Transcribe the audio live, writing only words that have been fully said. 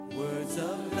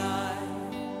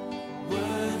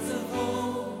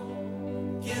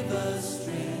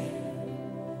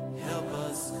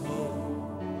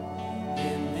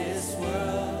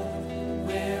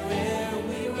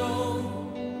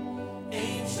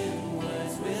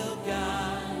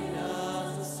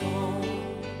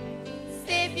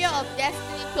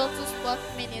Destiny Total Sports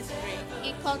Ministry,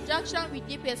 in conjunction with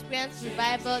Deep Experience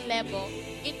Revival Label,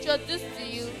 introduce to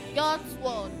you God's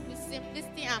Word with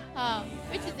simplicity and power,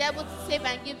 which is able to save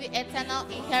and give you eternal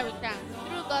inheritance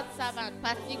through God's servant,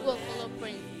 Pastor Okolo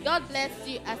Prince. God bless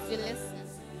you as you listen.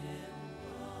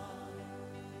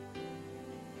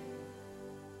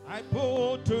 I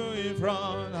put you in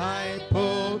front, I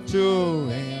put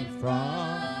you in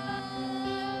front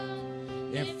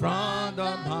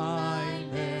of my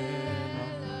melody.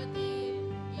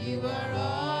 You are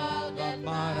all that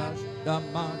matters, that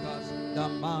matters,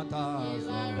 that matters.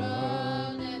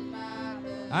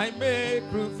 I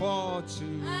make room for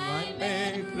two, I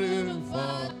make room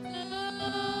for two.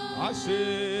 I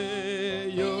say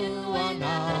you and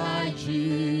I,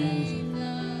 Jesus.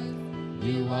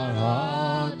 You are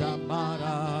all that matters.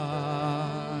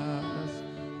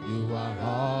 You are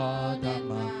all that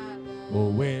matters. Oh,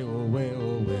 way, oh, way,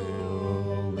 oh, way,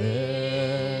 oh,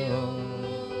 way,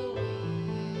 oh.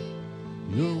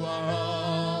 You are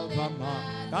all that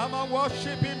matters. Come and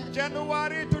worship Him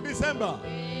January to December.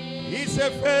 He's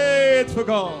a faithful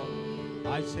God.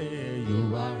 I say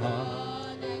you are all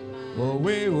that matters. Oh,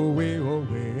 way, oh, way, oh,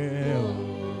 way,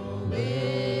 oh,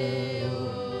 way, oh.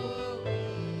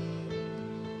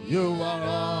 You are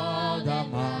all that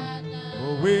matters.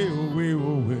 Oh, we, oh, we,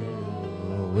 oh, we,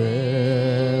 oh, we,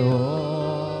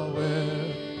 oh, we.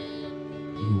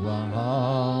 You are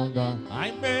all that.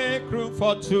 I make room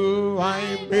for two.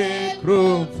 I make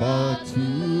room for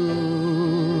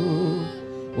two.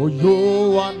 Oh,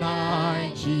 you and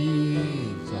I,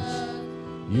 Jesus.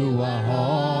 You are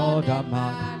all that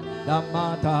matters. That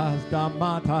matters. That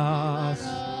matters.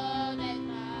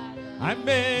 I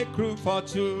make room for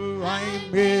two, I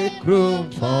make room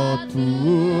for two.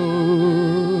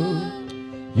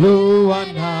 You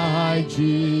and I,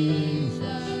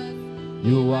 Jesus.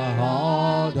 You are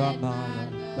all that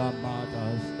matters, that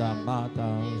matters, that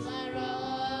matters.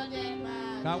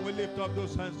 Can we lift up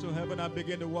those hands to heaven and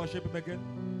begin to worship Him again?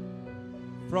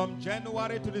 From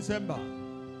January to December,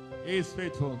 He is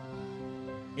faithful.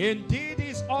 Indeed, He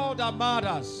is all that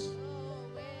matters.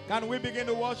 Can we begin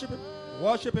to worship Him?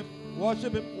 Worship Him.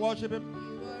 Worship Him, worship Him.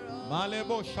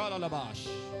 Malebo shalalabash.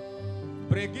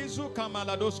 Bregizu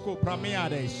kamaladosko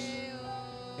pramiades.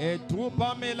 E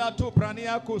trupa melatu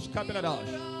praniakus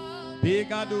kapiladash.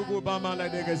 Bigadu gubamala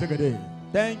degezegede.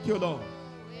 Thank you, Lord.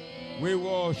 We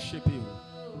worship you.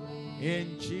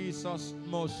 In Jesus'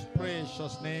 most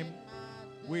precious name,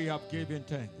 we have given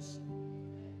thanks.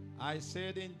 I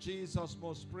said in Jesus'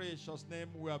 most precious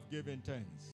name, we have given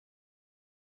thanks.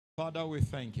 Father, we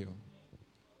thank you.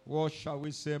 What shall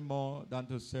we say more than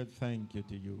to say thank you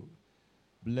to you?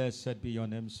 Blessed be your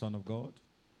name, Son of God.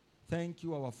 Thank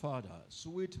you, our Father.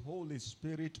 Sweet Holy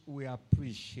Spirit, we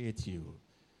appreciate you.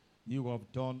 You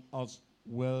have done us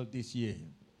well this year.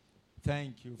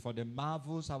 Thank you for the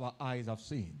marvels our eyes have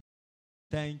seen.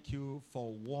 Thank you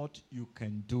for what you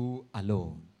can do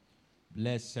alone.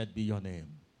 Blessed be your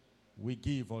name. We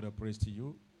give all the praise to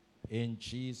you. In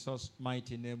Jesus'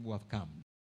 mighty name we have come.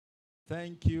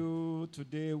 Thank you.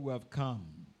 Today we have come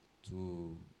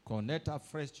to connect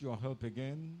afresh to your help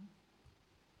again.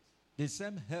 The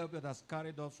same help that has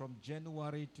carried us from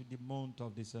January to the month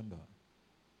of December.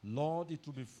 Lord, it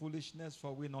will be foolishness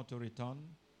for we not to return,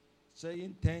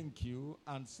 saying thank you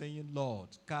and saying,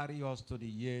 Lord, carry us to the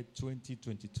year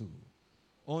 2022.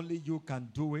 Only you can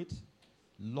do it.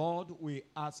 Lord, we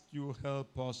ask you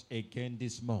help us again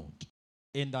this month.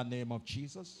 In the name of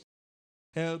Jesus.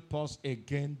 Help us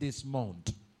again this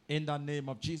month. In the name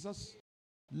of Jesus,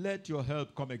 let your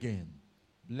help come again.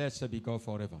 Blessed be God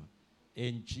forever.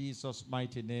 In Jesus'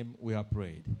 mighty name we have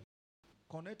prayed.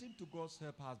 Connecting to God's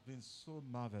help has been so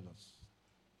marvelous.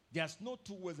 There's no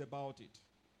two ways about it.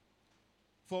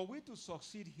 For we to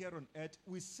succeed here on earth,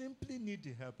 we simply need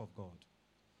the help of God.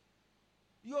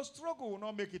 Your struggle will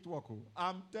not make it work.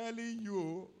 I'm telling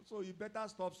you, so you better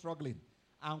stop struggling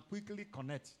and quickly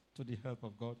connect to the help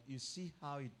of God. You see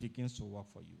how it begins to work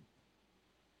for you.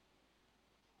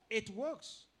 It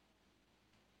works.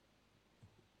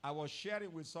 I was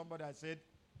sharing with somebody, I said,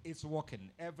 it's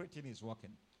working. Everything is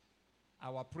working.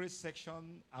 Our praise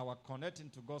section, our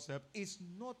connecting to God's help is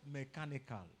not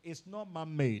mechanical. It's not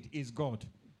man-made. It's God.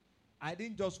 I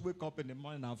didn't just wake up in the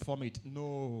morning and form it.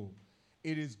 No.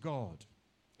 It is God.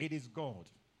 It is God.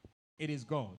 It is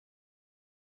God.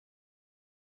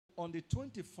 On the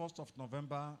 21st of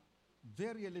November,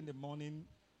 very early in the morning,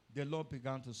 the Lord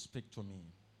began to speak to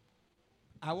me.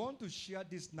 I want to share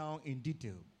this now in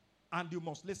detail. And you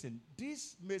must listen.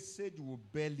 This message will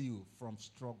bail you from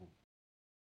struggle.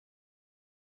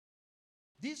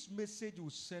 This message will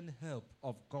send help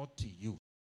of God to you.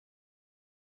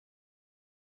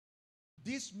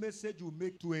 This message will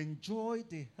make to enjoy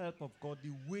the help of God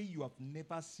the way you have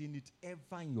never seen it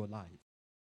ever in your life.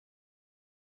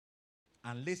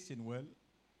 And listen well.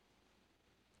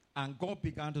 And God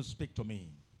began to speak to me.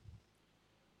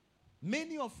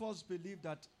 Many of us believe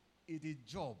that it is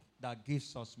job that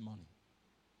gives us money.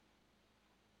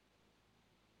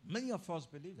 Many of us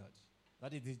believe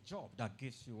that it is job that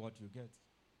gives you what you get.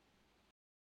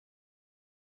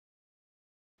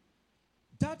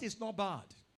 That is not bad.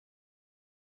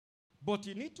 But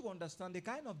you need to understand the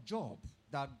kind of job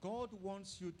that God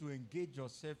wants you to engage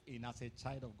yourself in as a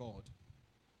child of God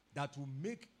that will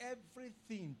make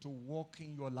everything to work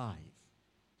in your life.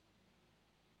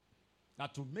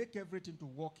 That will make everything to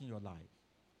work in your life.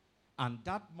 And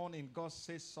that morning, God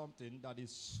says something that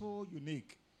is so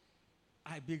unique.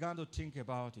 I began to think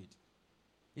about it.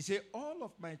 He said, all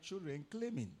of my children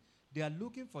claiming they are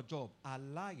looking for job are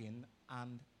lying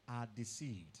and are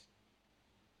deceived.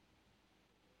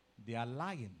 They are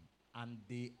lying and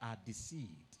they are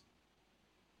deceived.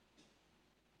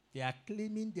 They are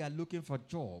claiming they are looking for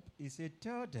job. He said,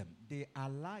 tell them they are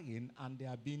lying and they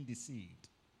are being deceived.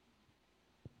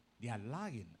 They are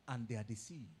lying and they are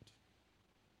deceived.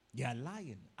 They are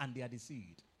lying and they are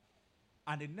deceived.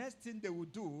 And the next thing they will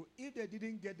do, if they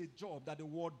didn't get the job that the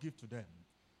world gives to them,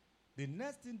 the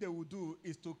next thing they will do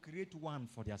is to create one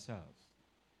for themselves.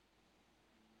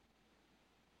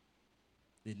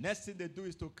 The next thing they do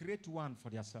is to create one for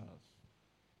themselves.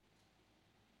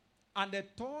 And they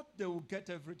thought they will get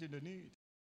everything they need.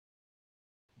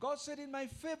 God said, in my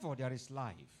favor there is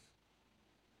life.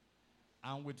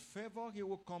 And with favor he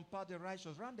will compare the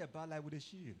righteous round about like with a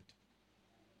shield.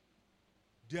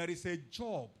 There is a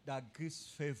job that gives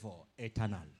favor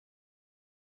eternal.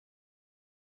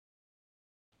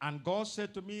 And God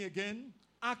said to me again,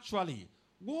 actually,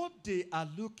 what they are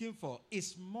looking for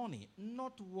is money,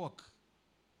 not work.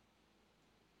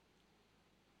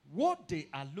 What they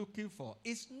are looking for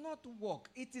is not work.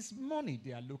 It is money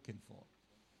they are looking for.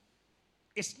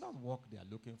 It's not work they are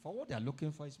looking for. What they are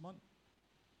looking for is money.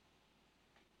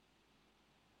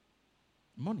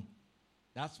 Money.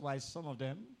 That's why some of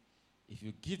them, if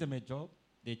you give them a job,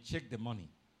 they check the money.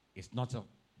 It's not job.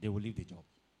 They will leave the job.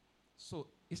 So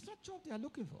it's not job they are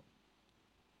looking for.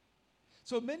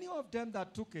 So many of them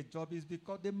that took a job is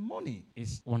because the money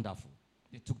is wonderful.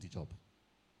 They took the job.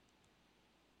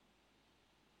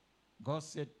 God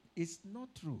said, it's not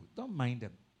true. Don't mind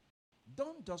them.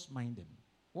 Don't just mind them.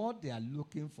 What they are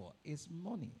looking for is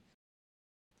money.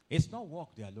 It's not work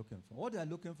they are looking for. What they are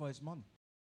looking for is money.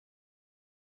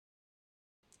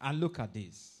 And look at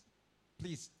this.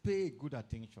 Please pay good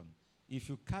attention. If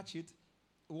you catch it,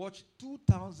 watch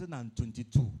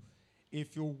 2022.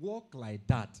 If you walk like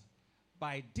that,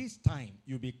 by this time,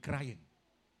 you'll be crying.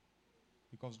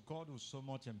 Because God will so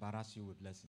much embarrass you with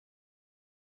blessing.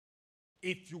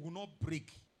 If you will not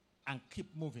break and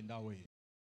keep moving that way.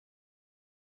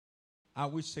 Are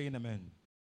we saying amen?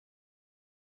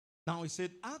 Now he said,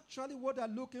 actually what they're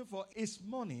looking for is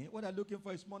money. What they're looking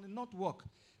for is money, not work.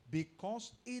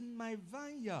 Because in my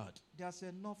vineyard, there's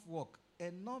enough work,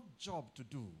 enough job to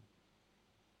do.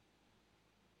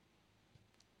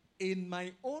 In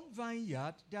my own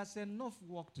vineyard, there's enough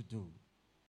work to do.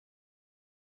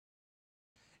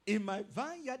 In my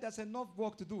vineyard, there's enough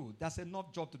work to do. There's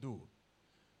enough job to do.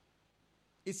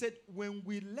 He said, when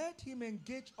we let him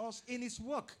engage us in his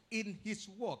work,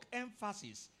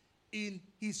 emphasis, in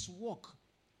his work.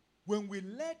 When we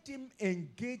let him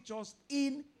engage us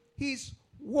in his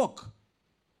work,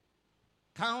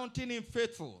 counting him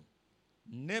faithful,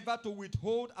 never to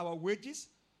withhold our wages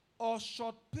or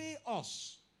short pay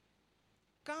us.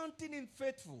 Counting him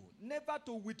faithful, never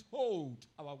to withhold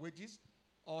our wages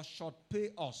or short pay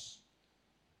us.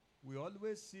 We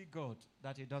always see God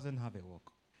that he doesn't have a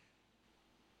work.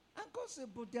 And God said,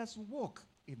 but there's work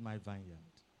in my vineyard.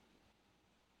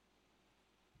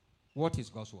 What is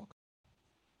God's work?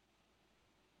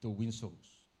 To win souls.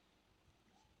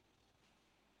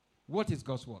 What is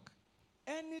God's work?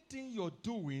 Anything you're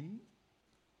doing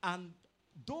and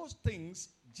those things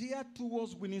geared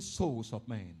towards winning souls of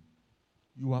men,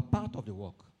 you are part of the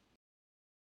work.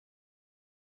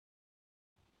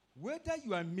 Whether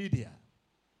you are media,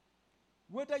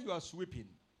 whether you are sweeping,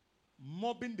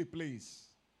 mopping the place,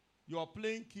 you are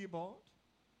playing keyboard,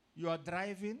 you are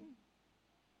driving,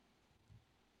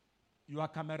 you are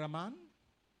cameraman,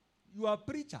 you are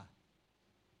preacher.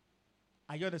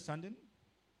 Are you understanding?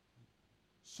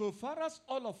 So far as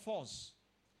all of us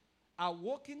are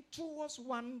working towards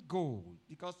one goal,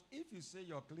 because if you say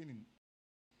you're cleaning,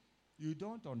 you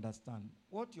don't understand.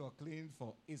 What you're cleaning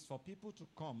for is for people to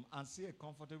come and see a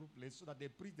comfortable place so that they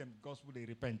preach them the gospel, they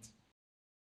repent.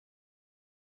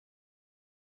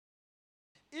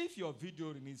 If you're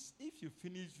videoing is, if you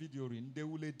finish videoing, they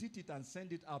will edit it and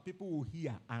send it out. People will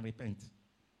hear and repent.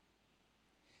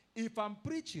 If I'm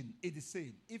preaching, it's the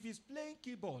same. If he's playing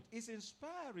keyboard, it's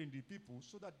inspiring the people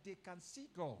so that they can see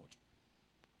God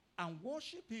and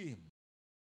worship him.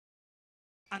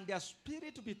 And their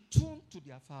spirit to be tuned to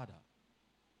their Father.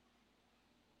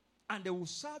 And they will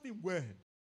serve him well.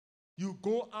 You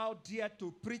go out there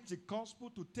to preach the gospel,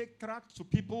 to take tracts to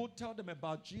people, tell them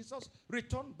about Jesus,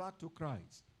 return back to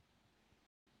Christ.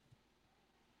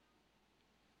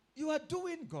 You are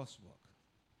doing God's work.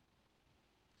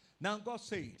 Now God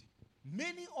said,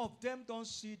 many of them don't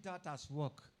see that as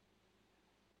work.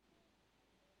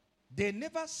 They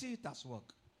never see it as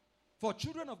work. For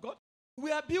children of God,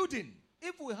 we are building.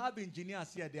 If we have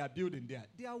engineers here, they are building there.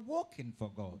 They are working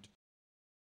for God.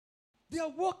 They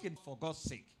are working for God's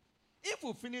sake. If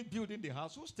we finish building the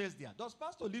house, who stays there? Does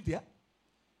pastor live there?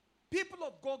 People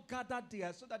of God gather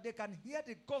there so that they can hear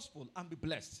the gospel and be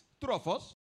blessed. True of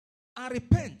us? And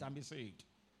repent and be saved.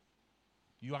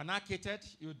 You are an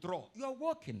architect, you draw. You are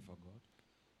working for God.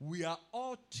 We are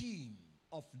all team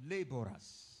of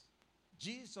laborers.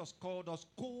 Jesus called us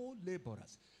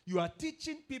co-laborers. You are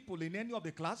teaching people in any of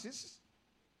the classes,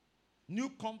 new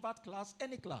convert class,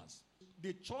 any class.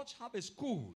 The church have a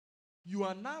school. You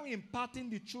are now imparting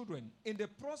the children. In the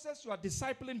process, you are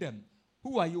discipling them.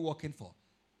 Who are you working for?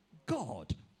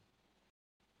 God.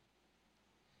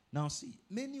 Now see,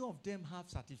 many of them have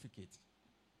certificates.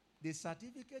 The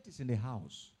certificate is in the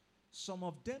house. Some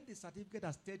of them, the certificate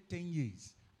has stayed 10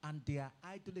 years. And they are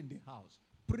idle in the house,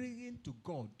 praying to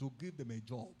God to give them a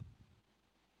job.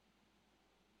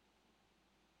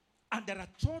 And there are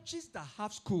churches that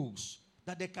have schools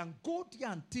that they can go there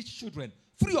and teach children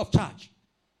free of charge.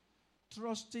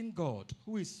 Trusting God,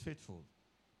 who is faithful.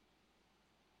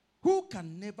 Who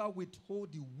can never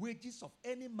withhold the wages of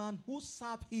any man who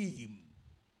serves him.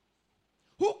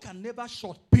 Who can never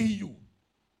short pay you.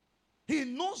 He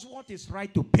knows what is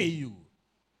right to pay you.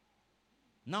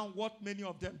 Now what many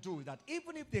of them do is that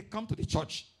even if they come to the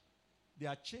church, they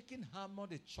are checking how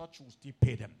much the church will still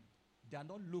pay them. They are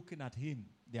not looking at him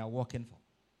they are working for.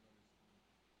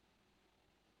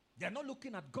 They are not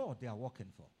looking at God they are working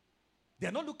for. They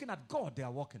are not looking at God they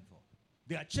are working for.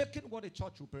 They are checking what the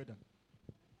church will pay them.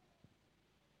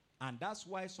 And that's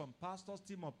why some pastors,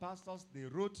 team of pastors, they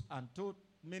wrote and told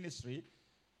ministry,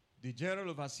 the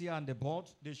general overseer and the board,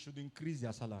 they should increase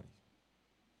their salary.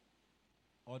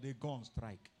 Or they go on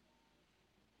strike.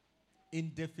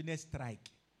 Indefinite strike.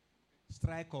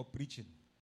 Strike or preaching.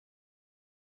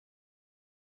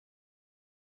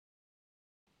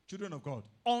 Children of God,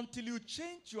 until you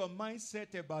change your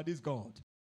mindset about this God,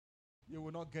 you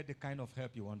will not get the kind of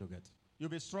help you want to get. You'll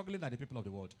be struggling like the people of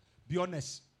the world. Be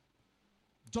honest.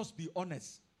 Just be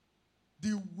honest.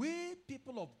 The way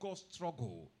people of God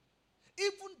struggle,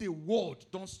 even the world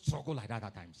don't struggle like that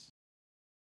at times.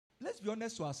 Let's be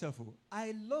honest to ourselves.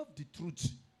 I love the truth,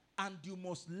 and you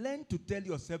must learn to tell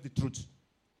yourself the truth.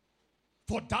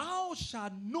 For thou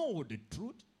shalt know the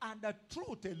truth, and the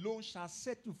truth alone shall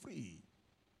set you free.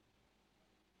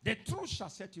 The truth shall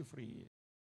set you free.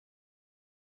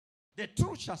 The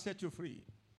truth shall set you free.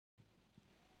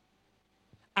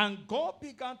 And God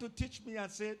began to teach me and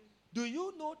said, do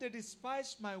you know they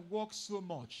despise my work so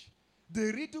much?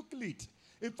 They ridicule it.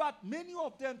 In fact, many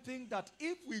of them think that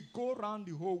if we go around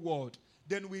the whole world,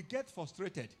 then we get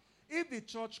frustrated. If the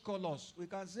church calls us, we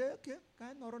can say, okay,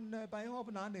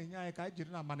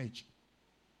 manage.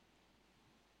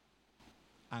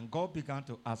 And God began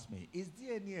to ask me, is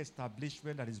there any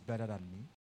establishment that is better than me?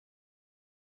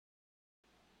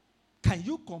 Can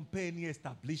you compare any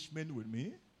establishment with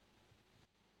me?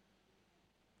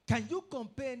 Can you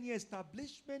compare any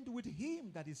establishment with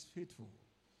him that is faithful?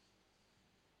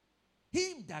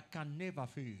 Him that can never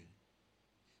fail.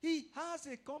 He has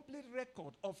a complete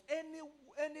record of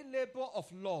any labor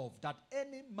of love that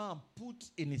any man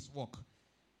puts in his work,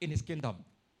 in his kingdom.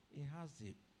 He has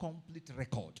a complete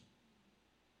record.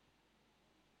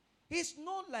 He's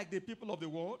not like the people of the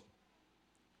world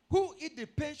who eat the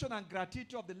pension and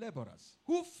gratuity of the laborers,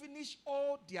 who finish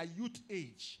all their youth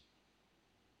age.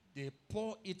 They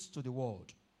pour it to the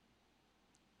world.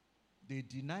 They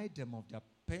deny them of their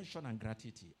pension and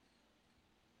gratuity.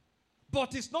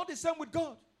 But it's not the same with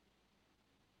God.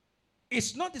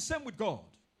 It's not the same with God.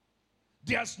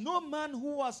 There's no man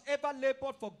who has ever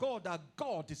labored for God that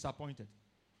God disappointed.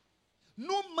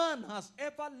 No man has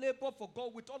ever labored for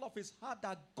God with all of his heart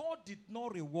that God did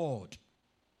not reward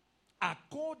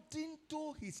according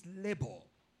to his labor.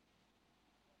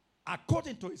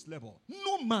 According to his labor.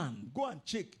 No man. Go and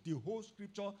check the whole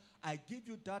scripture. I give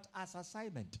you that as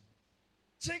assignment.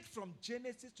 Check from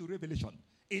Genesis to Revelation.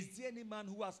 Is there any man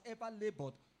who has ever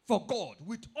labored for God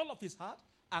with all of his heart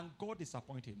and God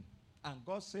disappointed him? And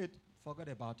God said, forget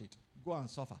about it. Go and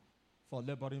suffer for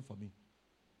laboring for me.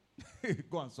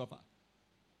 Go and suffer.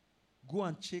 Go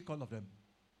and check all of them.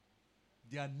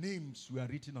 Their names were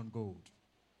written on gold.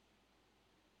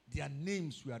 Their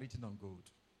names were written on gold.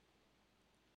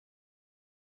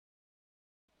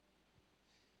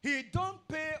 He don't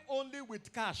pay only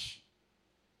with cash.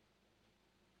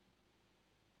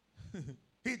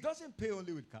 He doesn't pay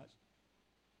only with cash.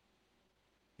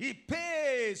 He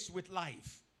pays with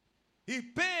life. He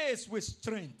pays with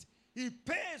strength. He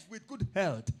pays with good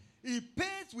health. He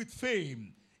pays with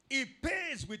fame. He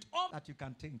pays with all that you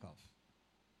can think of.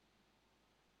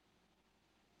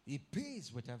 He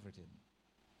pays with everything.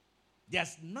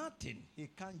 There's nothing he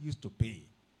can't use to pay.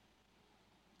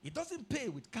 He doesn't pay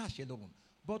with cash alone.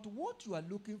 But what you are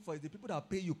looking for is the people that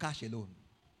pay you cash alone.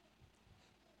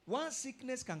 One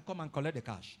sickness can come and collect the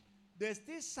cash. They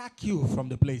still sack you from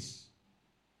the place.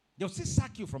 They'll still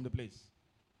sack you from the place.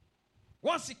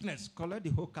 One sickness, collect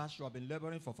the whole cash you have been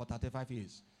laboring for 35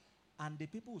 years. And the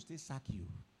people will still sack you.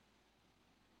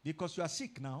 Because you are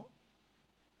sick now.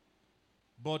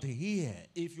 But here,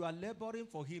 if you are laboring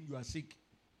for him, you are sick,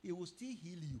 he will still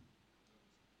heal you.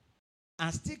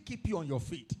 And still keep you on your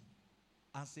feet.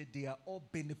 And say, they are all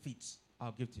benefits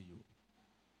I'll give to you.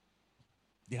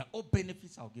 They are all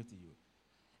benefits I'll give to you.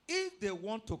 If they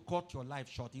want to cut your life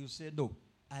short, you say, no,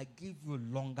 I give you a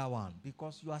longer one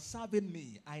because you are serving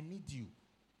me. I need you.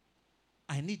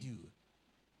 I need you.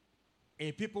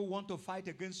 If people want to fight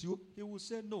against you, he will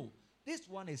say, no, this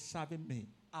one is serving me.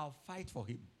 I'll fight for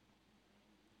him.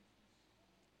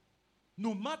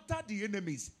 No matter the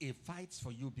enemies, he fights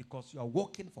for you because you are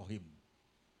working for him.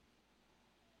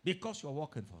 Because you are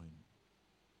working for him.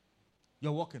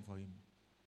 You're working for him.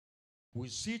 We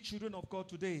see children of God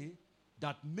today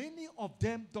that many of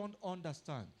them don't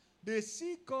understand. They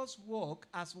see God's work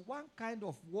as one kind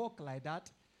of work like that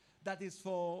is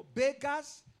for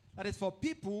beggars, that is for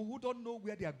people who don't know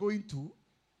where they are going to,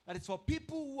 that is for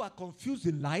people who are confused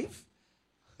in life.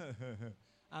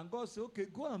 And God said, okay,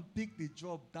 go and pick the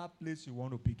job, that place you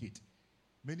want to pick it.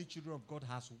 Many children of God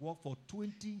has worked for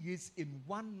 20 years in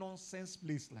one nonsense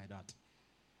place like that.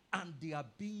 And they are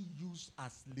being used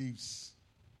as slaves.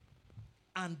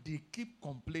 And they keep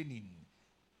complaining.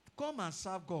 Come and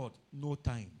serve God. No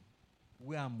time.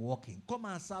 Where I'm working. Come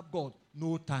and serve God.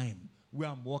 No time. Where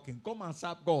I'm working. Come and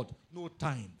serve God. No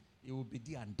time. He will be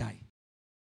there and die.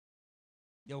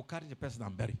 They will carry the person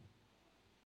and bury.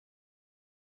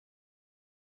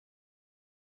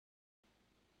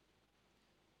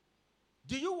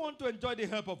 Do you want to enjoy the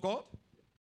help of God?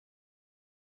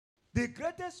 The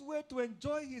greatest way to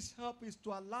enjoy his help is to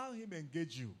allow him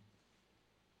engage you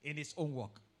in his own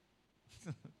work.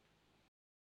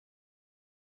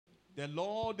 The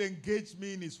Lord engaged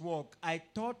me in his work. I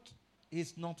thought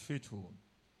he's not faithful.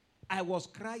 I was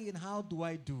crying, how do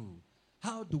I do?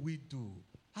 How do we do?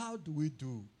 How do we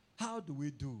do? How do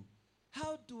we do?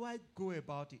 How do I go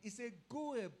about it? He said,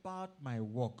 go about my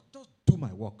work. Just do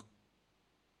my work.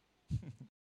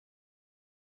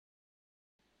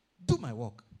 Do my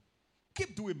work.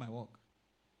 Keep doing my work.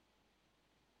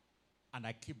 And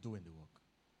I keep doing the work.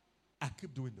 I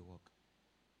keep doing the work.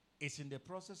 It's in the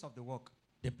process of the work,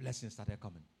 the blessings started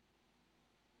coming.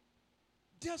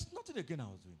 There's nothing again I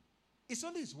was doing. It's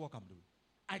only his work I'm doing.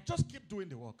 I just keep doing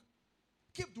the work.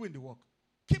 Keep doing the work.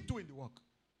 Keep doing the work.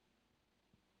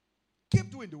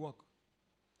 Keep doing the work.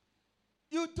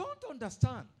 You don't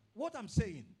understand what I'm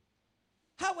saying.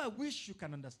 How I wish you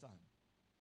can understand.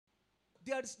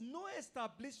 There is no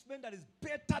establishment that is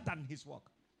better than his work.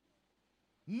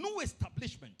 No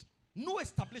establishment. No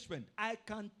establishment. I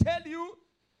can tell you.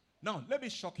 Now, let me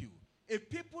shock you. If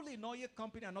people in oil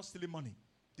company are not stealing money,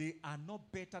 they are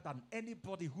not better than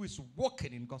anybody who is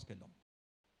working in God's kingdom.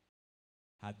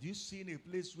 Have you seen a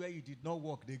place where you did not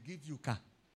work, they give you car?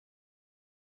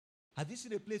 Have you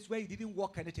seen a place where you didn't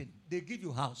work anything, they give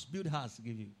you house, build house,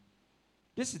 give you?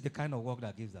 This is the kind of work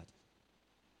that gives that.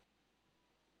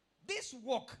 This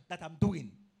work that I'm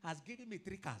doing has given me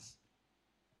 3 cars.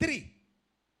 3.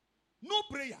 No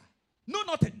prayer. No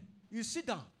nothing. You sit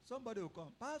down. Somebody will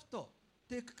come. Pastor,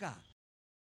 take car.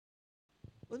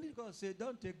 Only God say,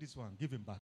 don't take this one. Give him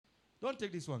back. Don't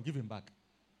take this one. Give him back.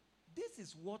 This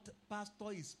is what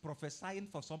pastor is prophesying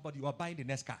for somebody who are buying the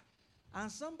next car.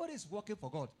 And somebody is working for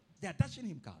God. They are dashing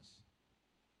him cars.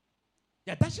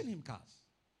 They are dashing him cars.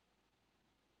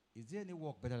 Is there any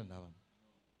work better than that one?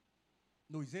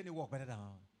 No, is there any work better than that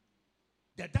one?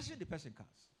 They are dashing the person cars.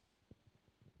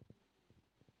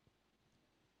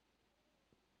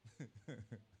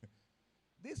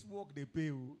 This work they pay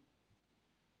you.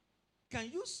 Can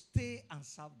you stay and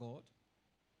serve God?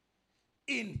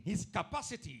 In his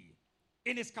capacity.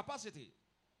 In his capacity.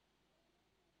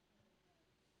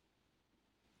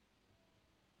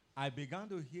 I began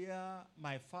to hear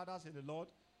my fathers in the Lord,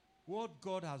 what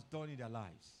God has done in their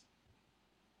lives.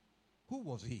 Who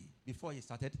was he before he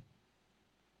started?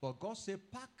 But God said,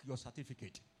 pack your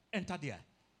certificate. Enter there.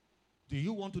 Do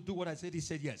you want to do what I said? He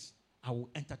said, yes. I will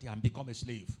enter there and become a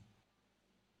slave.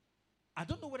 I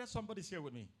don't know whether somebody's here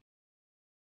with me.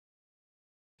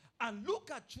 And look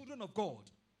at children of God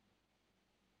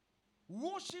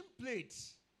washing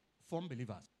plates for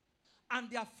unbelievers. And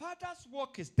their father's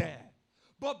work is there.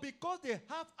 But because they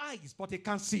have eyes but they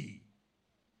can't see,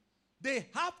 they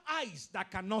have eyes that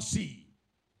cannot see.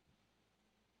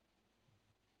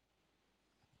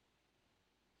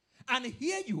 And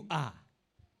here you are.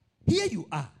 Here you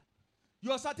are.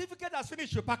 Your certificate has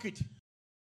finished, you pack it.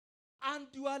 And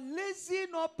you are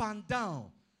lazing up and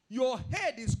down. Your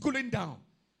head is cooling down.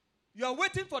 You are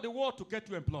waiting for the world to get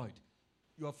you employed.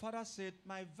 Your father said,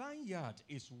 my vineyard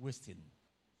is wasting.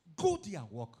 Go there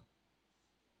and work.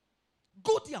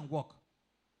 Go there and work.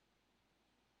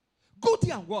 Go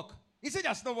there and work. He said,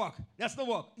 there's no work. There's no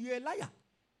work. You're a liar.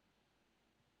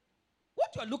 What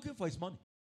you are looking for is money.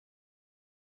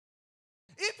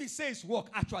 If he says work,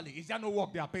 actually, is there no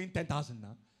work? They are paying 10,000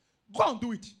 now. Go and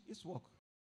do it. It's work.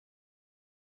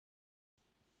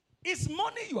 It's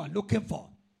money you are looking for.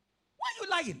 Why are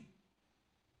you lying?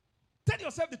 Tell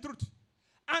yourself the truth.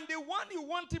 And the one you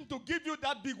want him to give you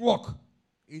that big work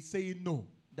is saying, no,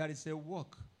 there is a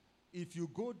work. If you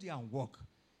go there and work,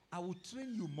 I will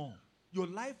train you more. Your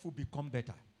life will become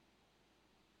better.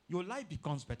 Your life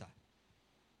becomes better.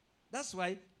 That's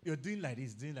why you're doing like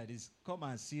this, doing like this. Come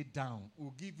and sit down.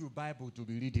 We'll give you Bible to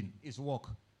be reading. It's work.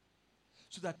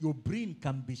 So that your brain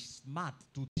can be smart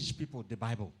to teach people the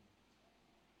Bible.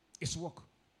 It's work.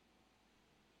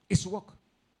 It's work.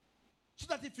 So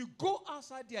that if you go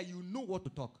outside there, you know what to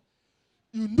talk.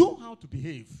 You know how to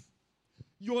behave.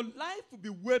 Your life will be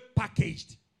well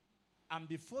packaged. And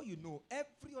before you know,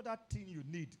 every other thing you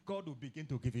need, God will begin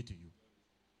to give it to you.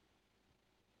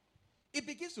 He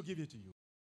begins to give it to you.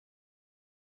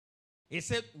 He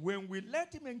said, when we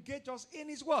let him engage us in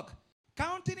his work,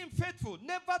 counting him faithful,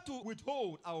 never to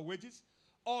withhold our wages,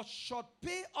 or short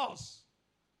pay us.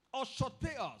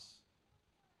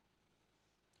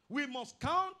 We must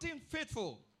count him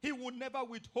faithful. He will never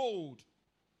withhold.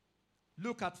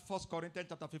 Look at 1 Corinthians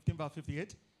chapter 15, verse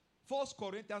 58. 1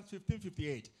 Corinthians 15,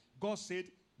 58. God said,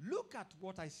 look at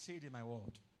what I said in my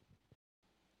word.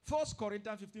 1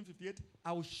 Corinthians 15, 58.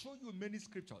 I will show you many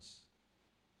scriptures.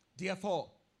 Therefore,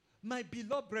 my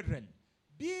beloved brethren,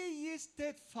 be ye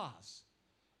steadfast,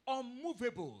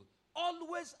 unmovable,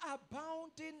 always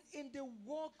abounding in the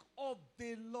work of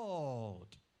the Lord.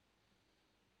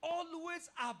 Always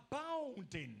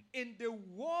abounding in the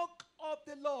work of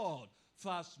the Lord.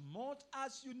 For as much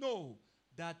as you know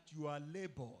that your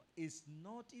labor is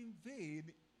not in vain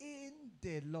in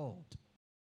the Lord.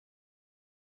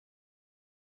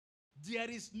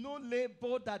 There is no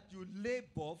labor that you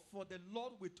labor for the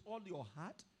Lord with all your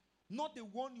heart. Not the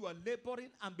one you are laboring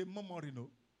and be murmuring. No.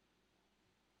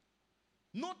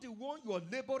 Not the one you are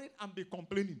laboring and be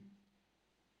complaining.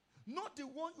 Not the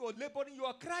one you are laboring, you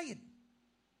are crying.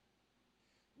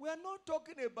 We are not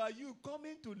talking about you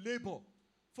coming to labor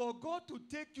for God to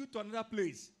take you to another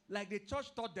place, like the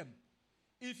church taught them.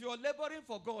 If you are laboring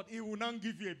for God, he will not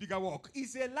give you a bigger work.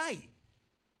 It's a lie.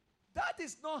 That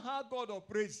is not how God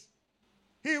operates.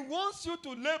 He wants you to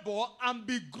labor and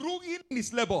be growing in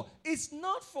his labor. It's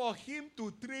not for him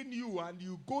to train you and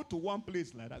you go to one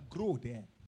place like that. Grow there.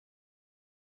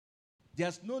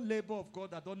 There's no labor of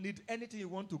God that don't need anything you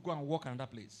want to go and work another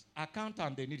place.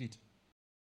 Accountant, they need it.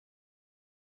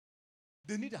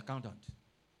 They need accountant.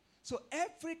 So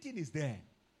everything is there.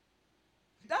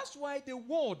 That's why the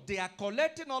world, they are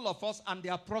collecting all of us and they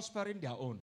are prospering their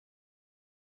own.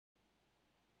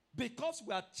 Because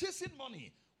we are chasing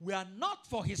money. We are not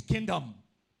for his kingdom.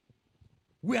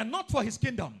 We are not for his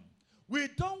kingdom. We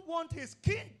don't want his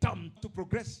kingdom to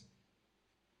progress.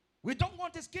 We don't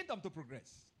want his kingdom to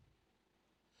progress.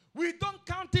 We don't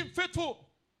count him faithful.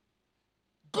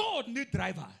 God needs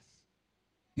drivers.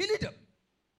 He needs them.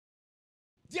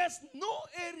 There's no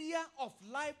area of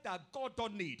life that God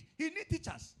don't need. He needs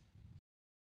teachers.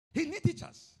 He needs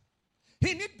teachers.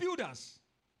 He needs builders.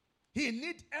 He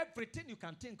needs everything you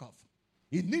can think of.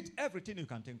 He needs everything you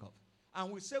can think of.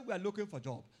 And we say we are looking for a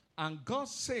job. And God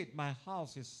said, my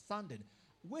house is standing,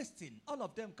 wasting. All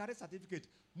of them carry certificate,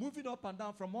 moving up and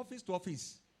down from office to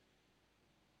office.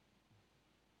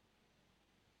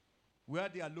 Where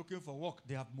they are looking for work,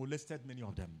 they have molested many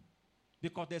of them.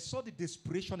 Because they saw the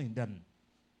desperation in them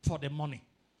for the money.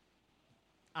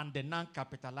 And they now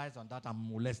capitalize on that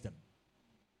and molest them.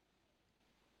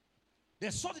 They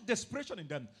saw the desperation in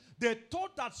them. They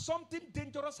thought that something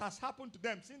dangerous has happened to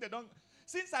them.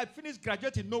 Since I finished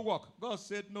graduating, no work. God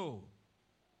said, no.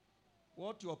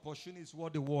 What you're pursuing is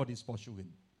what the world is pursuing.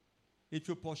 If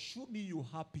you pursue me, you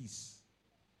have peace.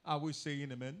 Are we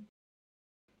saying amen?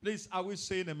 Please, are we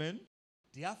saying amen?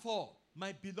 Therefore,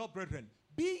 my beloved brethren,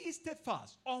 be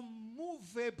steadfast,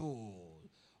 unmovable.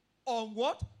 On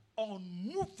what?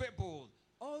 Unmovable.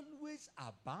 Always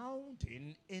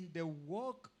abounding in the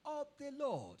work of the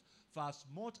Lord. For as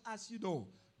much as you know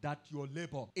that your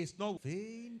labor is not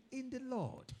vain in the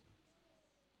Lord.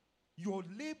 Your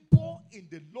labor in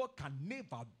the Lord can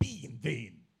never be in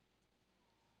vain.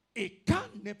 It can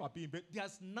never be in vain.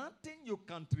 There's nothing you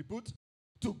contribute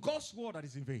to God's word that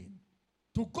is in vain.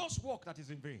 To God's work that is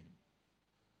in vain.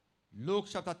 Luke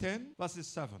chapter 10, verses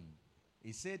 7.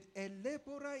 He said, a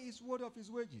laborer is worthy of his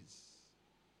wages.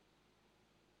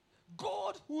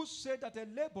 God, who said that a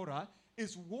laborer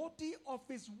is worthy of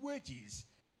his wages,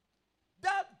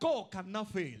 that God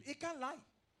cannot fail. He can't lie.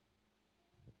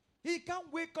 He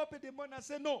can't wake up in the morning and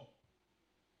say no.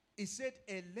 He said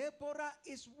a laborer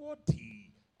is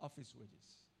worthy of his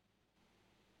wages.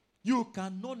 You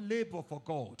cannot labor for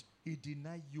God. He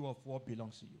denies you of what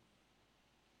belongs to you.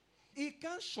 He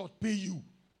can't short pay you.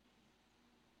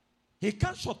 He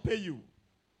can't short pay you.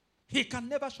 He can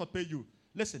never short pay you.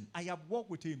 Listen, I have worked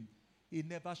with him. He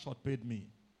never short paid me.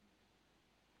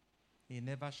 He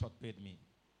never short paid me.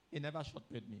 He never short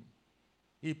paid me.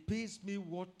 He pays me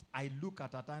what I look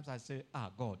at times. I say,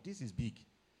 God, this is big.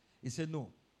 He said, no.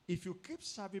 If you keep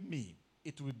serving me,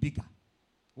 it will be bigger.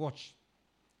 Watch.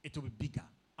 It will be bigger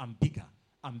and bigger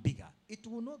and bigger. It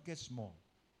will not get small.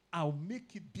 I'll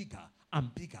make it bigger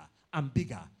and bigger and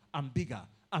bigger and bigger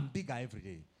and bigger every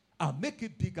day. I'll make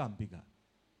it bigger and bigger.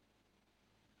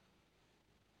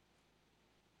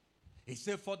 He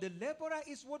said, for the laborer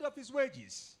is worthy of his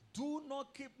wages. Do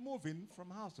not keep moving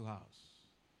from house to house.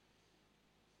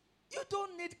 You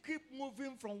don't need to keep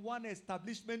moving from one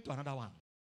establishment to another one.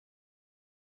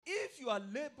 If you are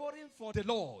laboring for the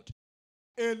Lord,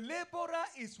 a laborer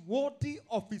is worthy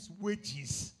of his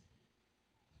wages.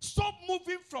 Stop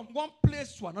moving from one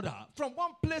place to another, from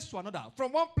one place to another,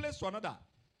 from one place to another.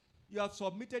 You have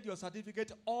submitted your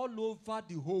certificate all over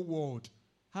the whole world.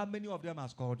 How many of them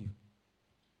has called you?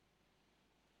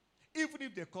 Even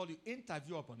if they call you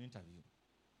interview upon interview,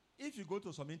 if you go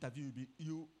to some interview,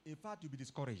 you'll be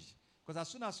discouraged. Because as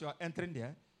soon as you are entering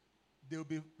there, there will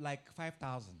be like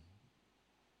 5,000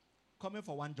 coming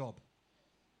for one job.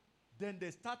 Then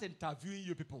they start interviewing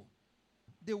you people.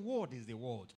 The word is the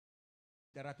word.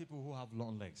 There are people who have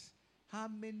long legs. How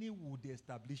many would the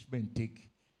establishment take?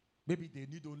 Maybe they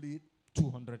need only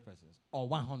 200 persons or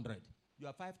 100. You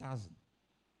are 5,000.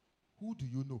 Who do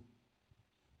you know?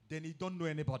 Then you don't know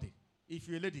anybody. If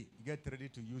you're a lady, get ready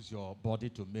to use your body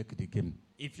to make the game.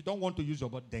 If you don't want to use your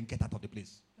body, then get out of the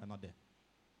place. You're not there.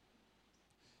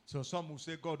 So some will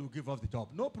say, God will give us the job.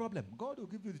 No problem. God will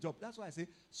give you the job. That's why I say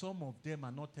some of them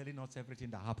are not telling us everything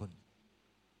that happened.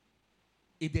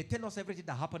 If they tell us everything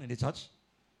that happened in the church,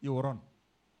 you will run.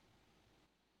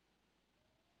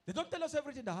 They don't tell us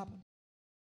everything that happened.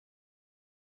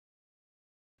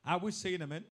 Are we saying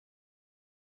amen?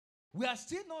 We are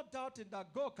still not doubting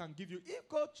that God can give you. If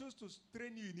God chooses to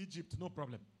train you in Egypt, no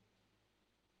problem.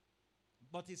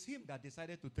 But it's him that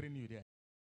decided to train you there.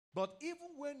 But even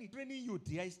when he's training you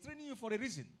there, he's training you for a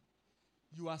reason.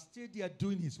 You are still there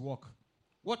doing his work.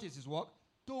 What is his work?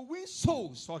 To win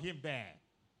souls for him there.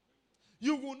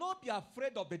 You will not be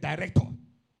afraid of the director.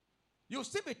 You'll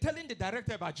still be telling the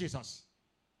director about Jesus.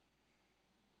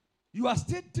 You are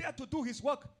still there to do his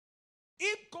work.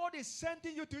 If God is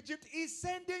sending you to Egypt, he's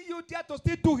sending you there to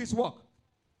still do his work.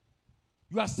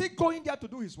 You are still going there to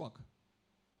do his work.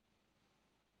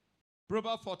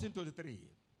 Proverbs 14:23.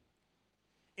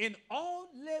 In all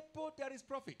labor there is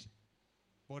profit,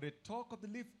 but the talk of the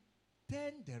leaf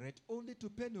tendereth only to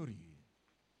penury.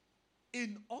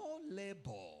 In all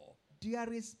labor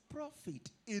there is profit.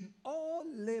 In all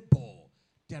labor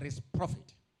there is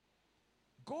profit.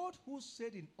 God, who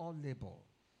said in all labor,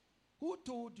 who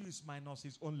told you it's minus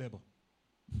his own labor?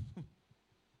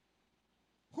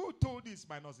 Who told you it's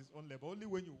minus his own labor? Only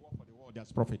when you work for the world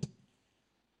there's profit.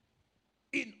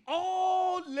 In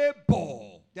all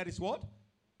labor there is what?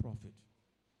 Profit.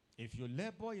 If you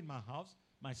labor in my house,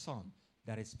 my son,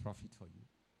 there is profit for you.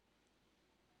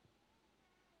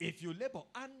 If you labor,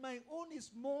 and my own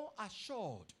is more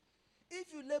assured.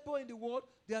 If you labor in the world,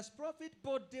 there's profit,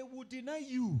 but they will deny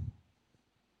you.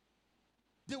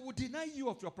 They will deny you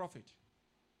of your profit.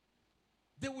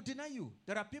 They will deny you.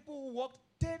 There are people who worked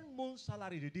 10 months'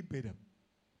 salary, they didn't pay them.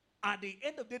 At the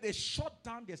end of the day, they shut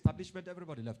down the establishment,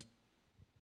 everybody left.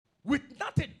 With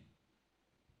nothing.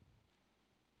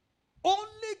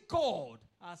 Only God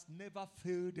has never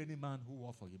failed any man who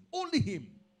worked for him. Only him.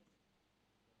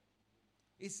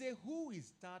 He said, who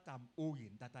is that I'm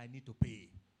owing that I need to pay?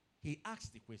 He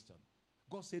asked the question.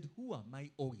 God said, who am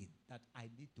I owing that I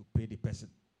need to pay the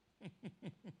person?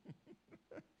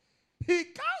 He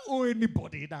can't owe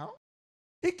anybody now.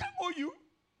 He can't owe you.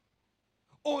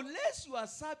 Unless you are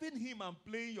serving him and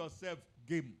playing yourself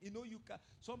game. You know, you can.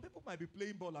 Some people might be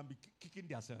playing ball and be kicking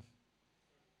themselves.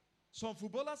 Some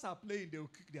footballers are playing, they will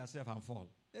kick themselves and fall.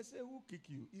 They say, who kicked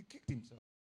you? He kicked himself.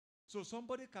 So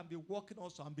somebody can be walking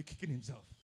also and be kicking himself.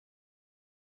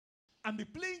 And be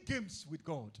playing games with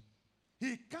God.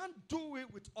 He can't do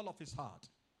it with all of his heart.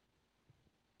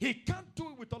 He can't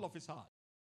do it with all of his heart.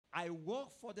 I work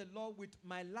for the Lord with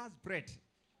my last breath.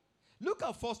 Look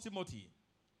at 1 Timothy.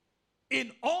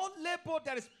 In all labor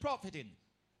there is profiting.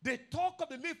 The talk of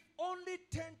the leaf only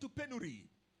tend to penury.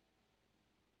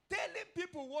 Telling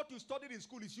people what you studied in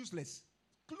school is useless.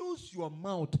 Close your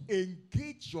mouth.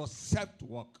 Engage yourself to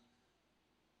work.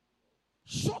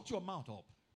 Shut your mouth up.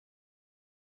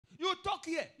 You talk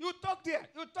here. You talk there.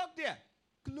 You talk there.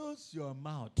 Close your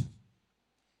mouth.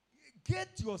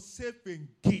 Get yourself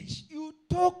engaged. You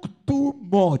talk too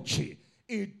much.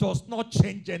 It does not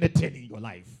change anything in your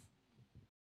life.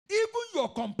 Even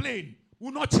your complaint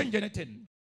will not change anything.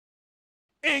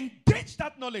 Engage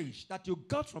that knowledge that you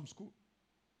got from school.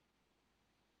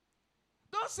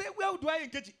 Don't say, where do I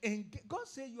engage? God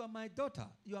say, you are my daughter.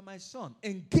 You are my son.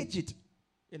 Engage it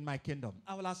in my kingdom.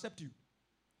 I will accept you.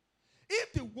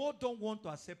 If the world don't want to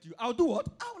accept you, I'll do what?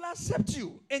 I will accept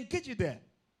you. Engage it there.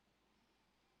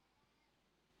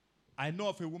 I know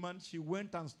of a woman, she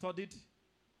went and studied.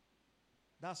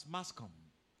 That's mass comm.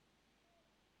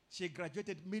 She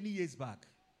graduated many years back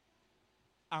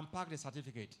and packed the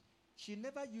certificate. She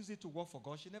never used it to work for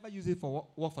God. She never used it for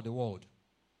work for the world.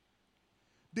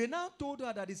 They now told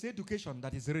her that it's education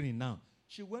that is reigning now.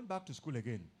 She went back to school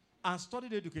again and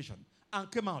studied education and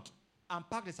came out and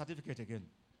packed the certificate again.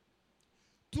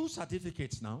 2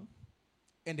 certificates now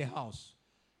in the house.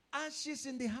 And she's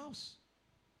in the house.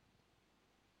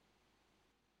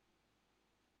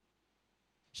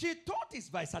 She thought it's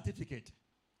by certificate.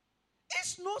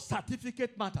 It's no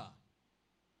certificate matter.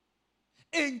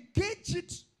 Engage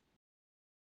it.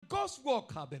 God's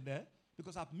work have been there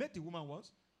because I've met the woman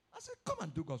once. I said, come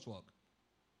and do God's work.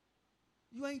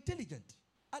 You are intelligent.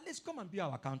 At least come and be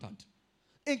our accountant.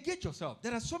 Engage yourself.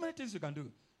 There are so many things you can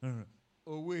do.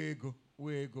 Oh, we go,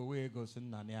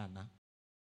 sunaniana.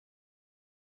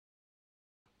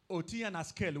 Otiana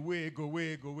scale, we go,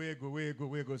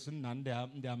 sunanda,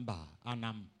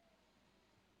 anam.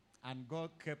 And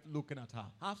God kept looking at her.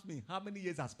 Ask me, how many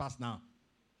years has passed now?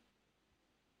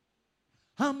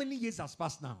 How many years has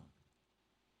passed now?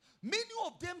 Many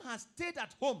of them have stayed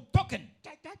at home talking.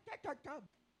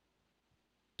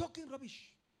 Talking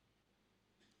rubbish.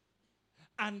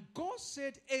 And God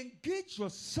said, engage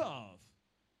yourself.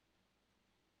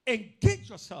 Engage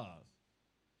yourself.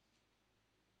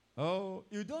 Oh,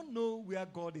 you don't know where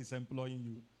God is employing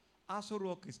you. Aso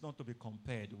Rock is not to be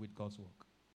compared with God's work.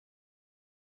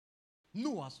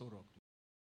 No Aso Rock.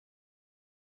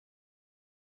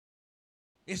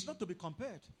 It's not to be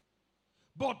compared.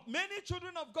 But many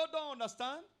children of God don't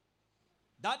understand.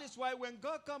 That is why when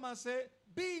God comes and say,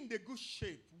 be in the good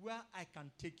shape where I can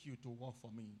take you to work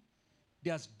for me.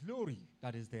 There's glory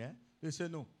that is there. They say,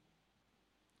 no.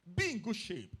 Be in good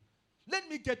shape. Let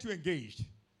me get you engaged.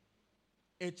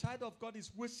 A child of God is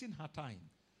wasting her time.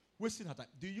 Wasting her time.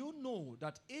 Do you know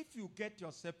that if you get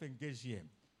yourself engaged here,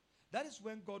 that is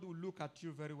when God will look at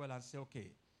you very well and say,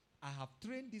 okay, I have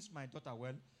trained this my daughter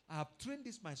well. I have trained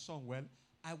this my son well.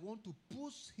 I want to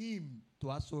push him to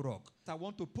Aso Rock. I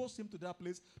want to post him to that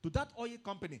place, to that oil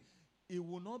company. He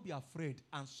will not be afraid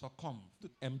and succumb to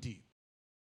MD.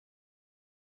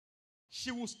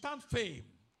 She will stand firm.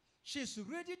 She's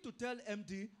ready to tell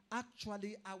MD,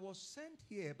 actually, I was sent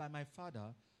here by my father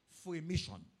for a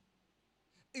mission.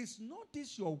 It's not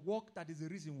this your work that is the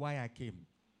reason why I came.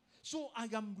 So I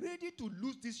am ready to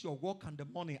lose this your work and the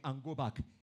money and go back.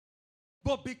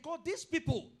 But because these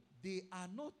people, they are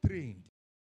not trained.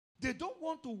 They don't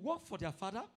want to work for their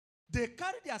father. They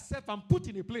carry themselves and put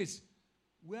in a place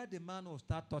where the man will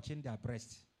start touching their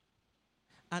breast.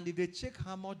 And if they check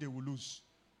how much they will lose.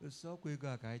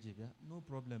 No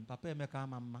problem. Papa Emeka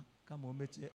mama. Come on,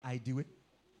 I do it.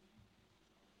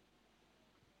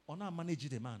 Or now manage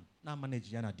the man. Now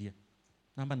manage Yana dear.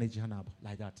 Now manage Hanab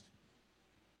like that.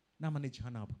 Now manage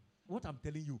Hanab. what I'm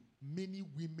telling you, many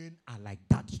women are like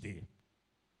that today.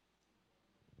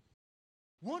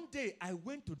 One day, I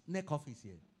went to NEC office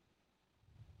here.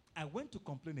 I went to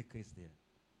complain a case there.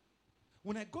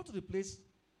 When I got to the place,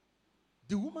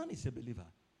 the woman is a believer.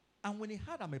 And when he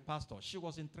heard I'm a pastor, she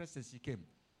was interested. She came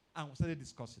and we started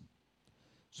discussing.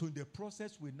 So in the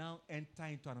process, we now enter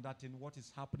into another thing, what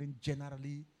is happening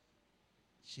generally.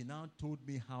 She now told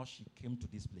me how she came to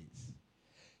this place.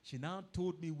 She now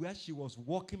told me where she was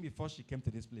walking before she came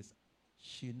to this place.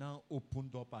 She now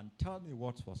opened up and told me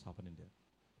what was happening there.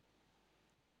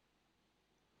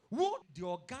 What the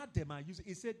Oga them are using,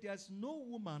 he said there's no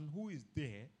woman who is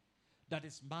there that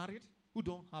is married who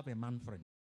don't have a man friend.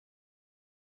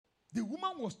 The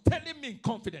woman was telling me in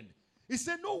confidence. He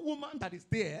said no woman that is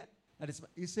there,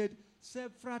 he said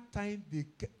several times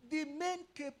the men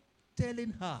kept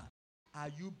telling her, are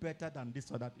you better than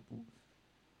these other people?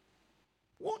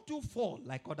 Won't you fall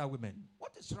like other women?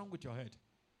 What is wrong with your head?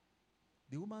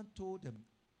 The woman told them,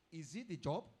 is it the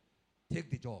job? Take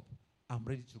the job. I'm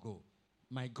ready to go.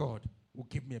 My God will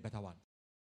give me a better one.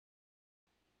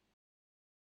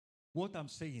 What I'm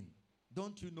saying,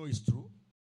 don't you know it's true?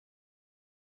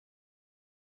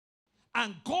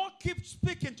 And God keeps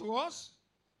speaking to us.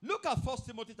 Look at 1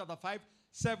 Timothy chapter 5,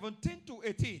 17 to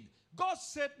 18. God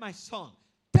said, my son,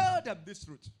 tell them this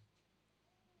truth.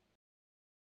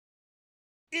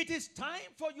 It is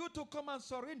time for you to come and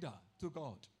surrender to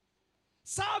God.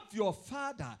 Serve your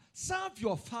father. Serve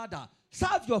your father.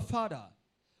 Serve your father.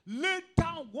 Lay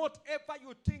down whatever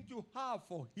you think you have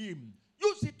for him.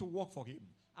 Use it to work for him.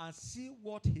 And see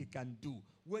what he can do.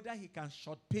 Whether he can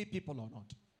short pay people or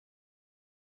not.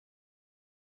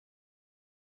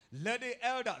 Let the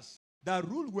elders that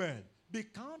rule well be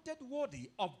counted worthy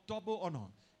of double honor.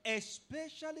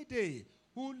 Especially they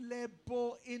who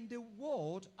labor in the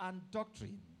word and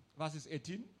doctrine. Verses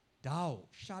 18. Thou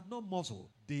shalt not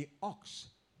muzzle the ox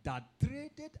that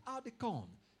treadeth out the corn,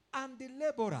 and the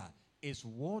laborer is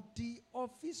worthy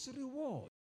of his reward.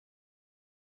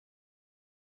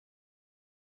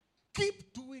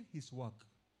 Keep doing his work.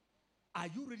 Are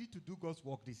you ready to do God's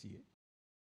work this year?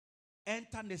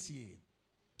 Enter next year.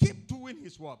 Keep doing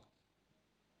his work.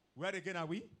 Where again are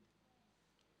we?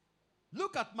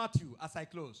 Look at Matthew as I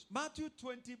close. Matthew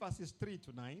 20 verses 3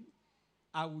 to 9.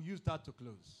 I will use that to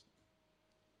close.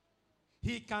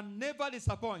 He can never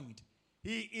disappoint.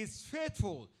 He is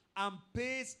faithful and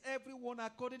pays everyone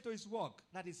according to his work.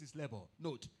 That is his labor.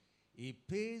 Note, he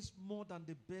pays more than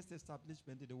the best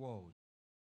establishment in the world.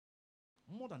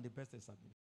 More than the best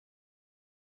establishment.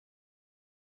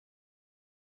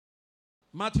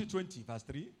 Matthew 20 verse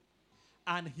 3.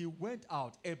 And he went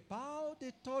out about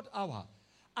the third hour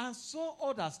and saw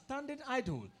others standing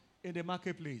idle in the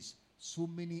marketplace. So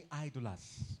many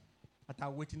idlers that are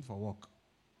waiting for work.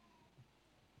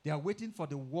 They are waiting for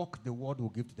the work the world will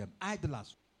give to them.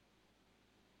 Idlers.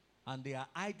 And they are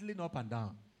idling up and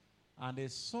down. And they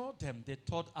saw them the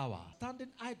third hour, standing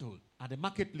idle at the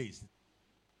marketplace.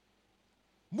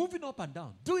 Moving up and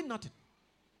down, doing nothing.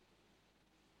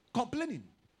 Complaining.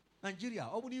 Nigeria,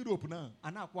 open Europe now,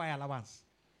 and acquire allowance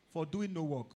for doing no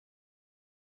work.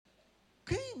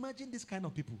 Can you imagine this kind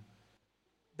of people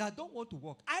that don't want to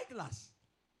work? Idlers.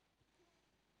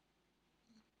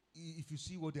 If you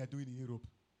see what they are doing in Europe,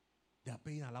 they are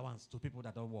paying allowance to people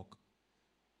that don't work.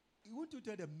 You want to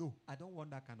tell them, no, I don't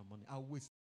want that kind of money. I'll waste.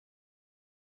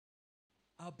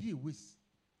 I'll be a waste.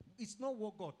 It's not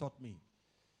what God taught me.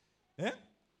 Eh?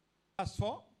 Verse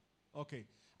 4. Okay.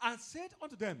 And said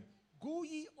unto them, go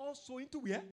ye also into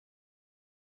where?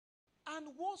 And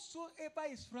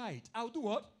whatsoever is right, I'll do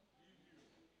what?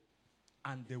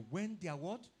 And they went their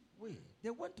what? Way.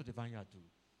 They went to the vineyard too.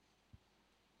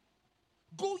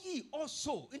 Go ye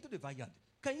also into the vineyard.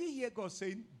 Can you hear God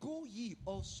saying, go ye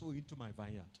also into my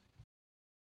vineyard?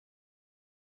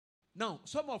 Now,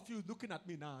 some of you looking at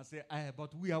me now and say,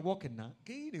 but we are walking now.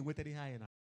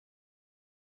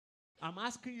 I'm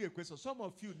asking you a question. Some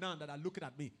of you now that are looking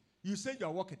at me, you say you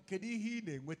are walking.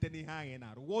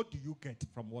 What do you get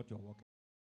from what you are walking?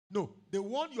 No, the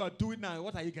one you are doing now,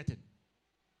 what are you getting?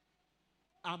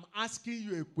 I'm asking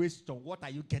you a question. What are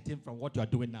you getting from what you are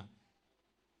doing now?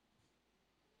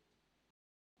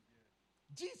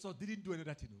 Jesus didn't do any of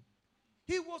that, you know.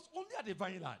 He was only at the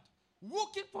vineyard,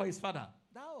 working for his father.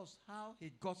 That was how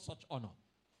he got such honor.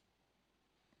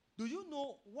 Do you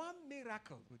know one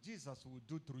miracle Jesus will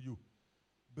do through you?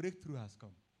 Breakthrough has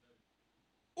come.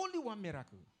 Only one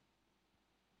miracle.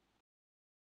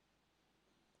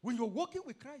 When you're walking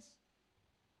with Christ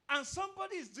and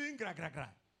somebody is doing gra gra gra.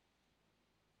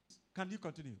 Can you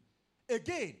continue?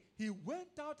 Again, he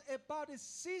went out about the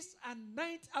 6th and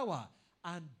 9th hour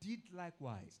and did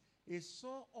likewise. He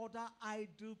saw other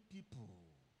idle people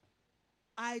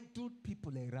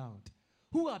around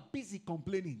who are busy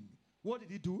complaining. What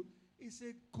did he do? He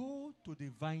said, go to the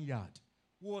vineyard.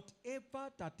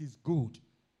 Whatever that is good,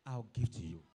 I'll give to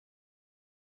you.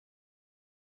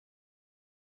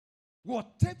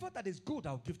 Whatever that is good,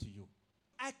 I'll give to you.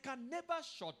 I can never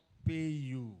short pay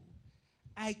you.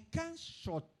 I can't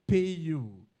short pay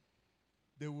you.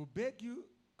 They will beg you,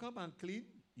 come and clean,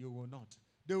 you will not.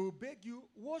 They will beg you,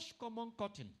 wash common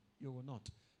cotton, you will not.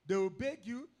 They will beg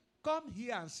you, come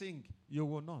here and sing, you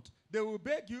will not. They will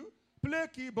beg you, play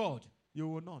keyboard, you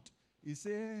will not. He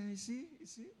say, you see,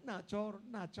 nachor.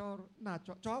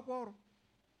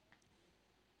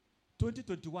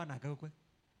 2021 agakwe.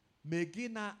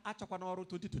 Megina achakwana ọrụ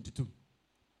 2022.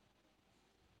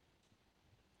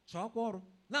 Chọkwa ọrụ,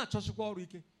 na-achọsikwa ọrụ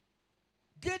ike.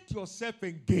 Get yourself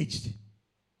engaged.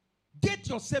 Get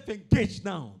yourself engaged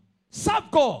now.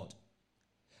 Serve God.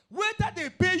 Whether they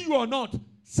pay you or not,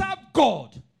 serve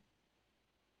God.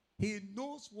 He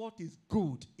knows what is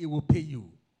good. He will pay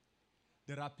you.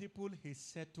 There are people he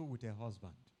settled with a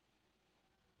husband.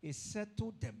 He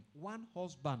settled them. One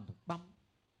husband. Bam.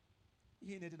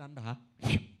 He needed under her.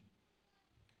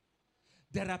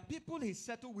 There are people he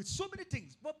settled with so many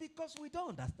things, but because we don't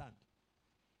understand.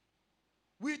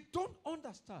 We don't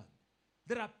understand.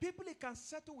 There are people he can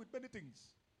settle with many things.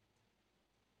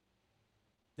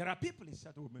 There are people he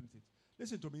settled with many things.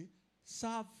 Listen to me.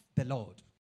 Serve the Lord.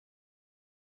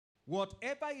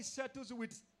 Whatever he settles you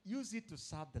with, use it to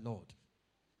serve the Lord.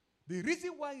 The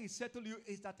reason why he settled you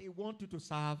is that he wants you to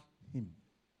serve him.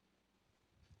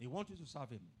 He wants you to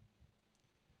serve him.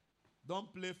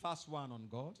 Don't play fast one on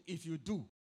God. If you do,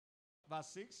 verse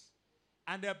 6,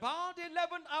 and about the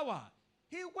 11th hour,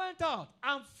 he went out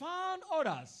and found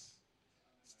others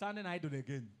standing idle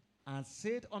again, and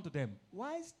said unto them,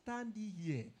 why stand ye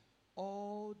here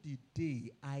all the day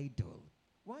idle?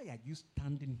 Why are you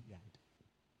standing here idle?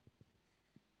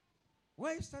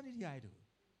 Why are you standing here idle?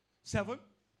 7,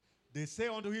 they say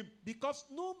unto him, because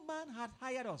no man had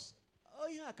hired us. Oh,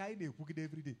 yeah,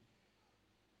 every day.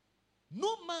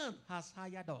 No man has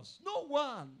hired us. No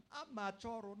one. I'm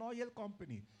machoro na oil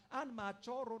company. I'm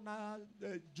machoro na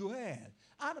Joel.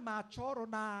 I'm machoro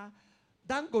na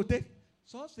Dangote.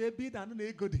 So say be that no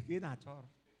ego de na choro.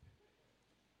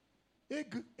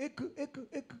 Ego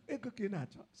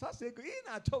kinacho. So say ego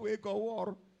inacho we go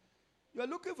war. You are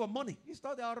looking for money. It's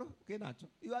not there.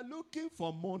 You are looking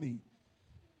for money.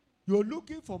 You are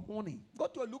looking for money.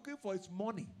 What you are looking for is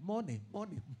money. Money.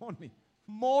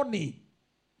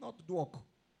 Not to work.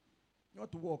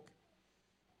 Not to work.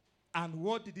 And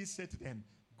what did he say to them?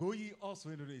 Go ye also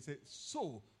into the. He said,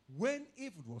 so when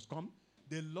evening was come,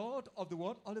 the Lord of the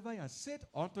world, Oliver, has said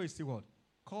unto his steward,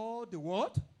 call the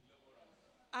word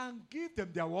and give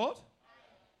them their word.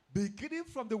 Beginning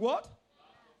from the word,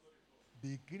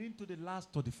 beginning to the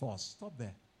last 31st. Stop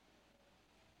there.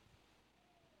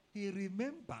 He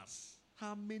remembers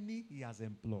how many he has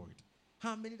employed,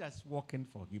 how many that's working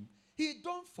for him. He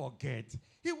don't forget.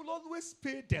 He will always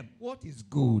pay them what is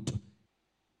good.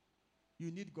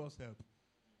 You need God's help.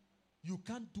 You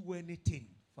can't do anything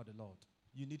for the Lord.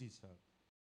 You need his help.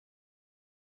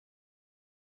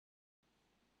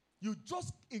 You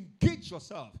just engage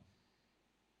yourself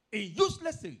in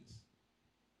useless things.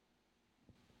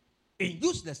 In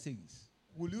useless things.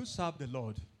 Will you serve the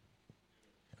Lord?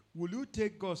 Will you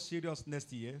take God serious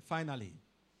next year? Finally,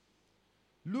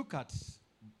 look at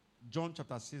John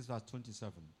chapter 6 verse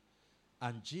 27.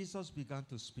 And Jesus began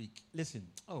to speak. Listen,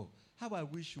 how I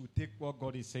wish you would take what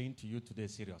God is saying to you today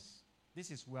serious. This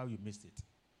is where you missed it.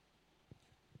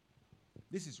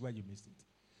 This is where you missed it.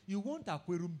 You want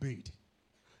aquarium bed.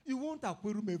 You want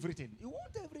aquarium everything. You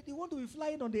want everything. You want to be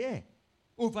flying on the air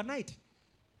overnight.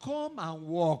 Come and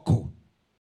walk.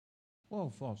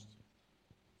 What first?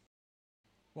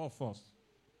 What first?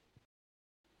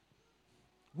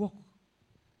 Walk.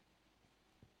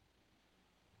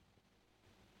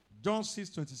 John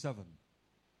 6:27.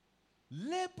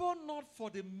 Labor not for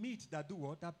the meat that do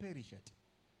what? That perisheth.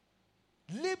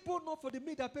 Labor not for the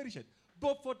meat that perisheth,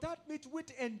 but for that meat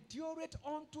which endureth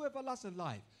unto everlasting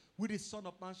life, which the Son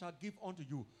of Man shall give unto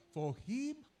you. For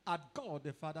him hath God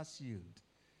the Father sealed.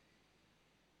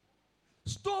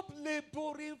 Stop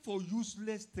laboring for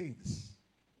useless things.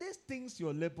 These things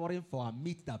you're laboring for are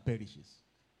meat that perishes.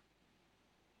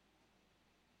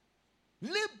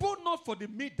 Labor not for the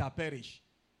meat that perish.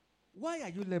 Why are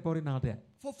you laboring out there?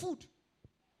 For food.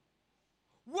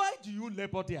 Why do you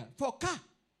labor there? For car.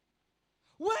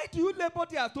 Why do you labor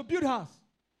there? To build house.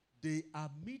 They are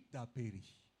meat that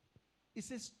perish. It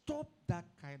says stop that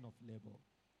kind of labor.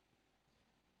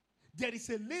 There is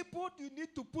a labor you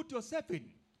need to put yourself in.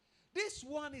 This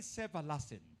one is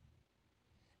everlasting.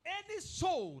 Any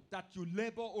soul that you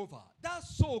labor over, that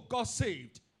soul God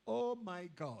saved, oh my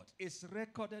God, is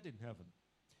recorded in heaven.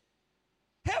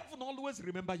 Heaven always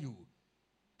remember you.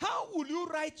 How will you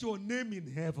write your name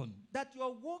in heaven? That you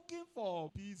are working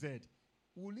for PZ.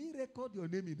 Will he record your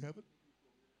name in heaven?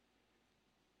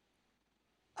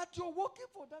 That you're working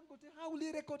for Dangote, how will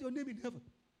he record your name in heaven?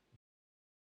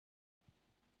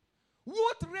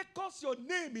 What records your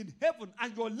name in heaven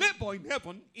and your labor in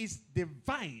heaven is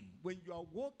divine when you are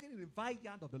walking in the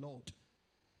vineyard of the Lord.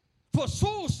 For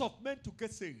souls of men to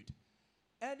get saved.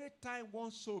 Anytime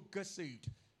one soul gets saved,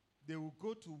 they will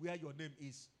go to where your name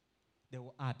is. They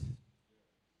will add.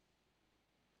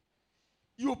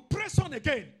 You press on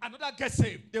again, another gets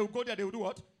saved. They will go there, they will do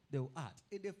what? They will add.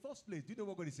 In the first place, do you know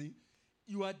what God is saying?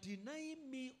 You are denying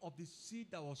me of the seed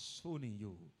that was sown in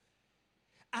you.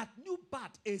 At new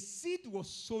birth, a seed was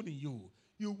sown in you.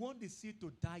 You want the seed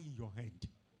to die in your hand.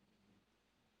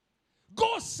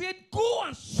 God said, go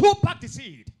and sow back the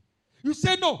seed. You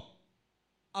say, no.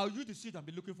 I'll use the seed and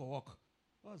be looking for work.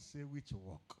 God say, which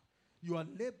work? You are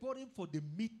laboring for the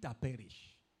meat that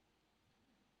perish.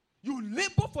 You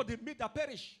labor for the meat that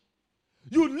perish.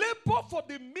 You labor for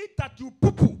the meat that you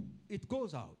poo-poo. It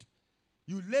goes out.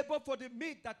 You labor for the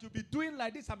meat that you be doing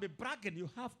like this and be bragging. You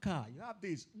have car. You have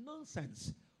this.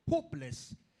 Nonsense.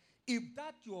 Hopeless. If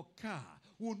that your car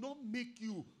will not make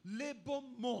you labor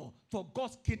more for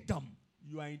God's kingdom,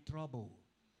 you are in trouble.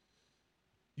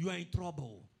 You are in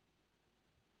trouble.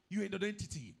 You are an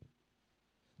identity.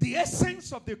 The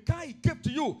essence of the car he gave to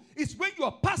you is when you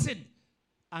are passing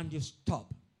and you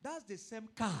stop. That's the same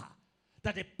car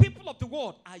that the people of the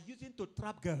world are using to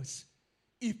trap girls.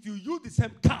 If you use the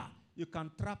same car, you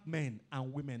can trap men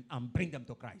and women and bring them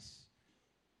to Christ.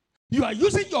 You are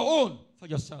using your own for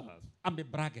yourself and be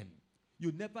bragging.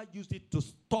 You never use it to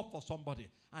stop for somebody.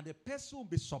 And the person will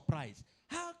be surprised.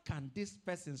 How can this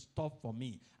person stop for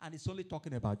me? And it's only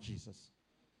talking about Jesus.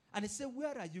 And he said,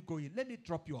 where are you going? Let me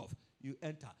drop you off. You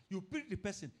enter. You bring the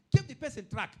person. Give the person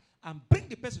track and bring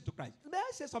the person to Christ. May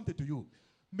I say something to you?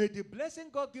 May the blessing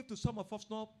God give to some of us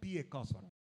not be a curse for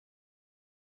us.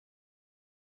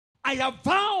 I have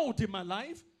vowed in my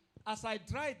life, as I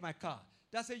drive my car,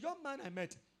 there's a young man I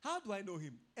met. How do I know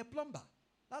him? A plumber.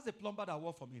 That's a plumber that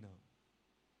works for me now.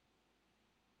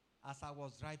 As I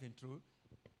was driving through,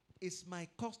 it's my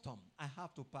custom. I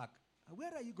have to park.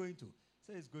 Where are you going to?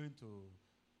 Say he's going to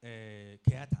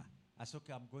Keata. I said,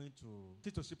 okay, I'm going to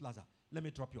Tito C Plaza. Let me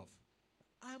drop you off.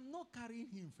 I'm not carrying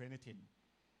him for anything.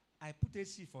 I put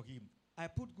AC for him. I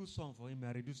put good song for him.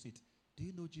 I reduced it. Do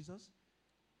you know Jesus?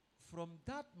 From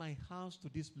that, my house to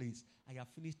this place, I have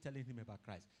finished telling him about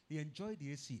Christ. He enjoyed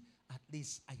the AC. At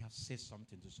least I have said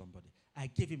something to somebody. I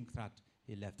gave him tract.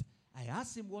 He left. I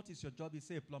asked him, what is your job? He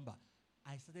said, a plumber.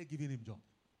 I started giving him job.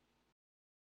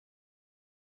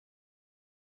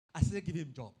 I started giving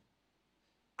him job.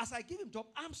 As I give him job,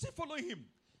 I'm still following him.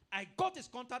 I got his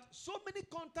contact. So many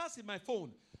contacts in my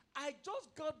phone. I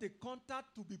just got the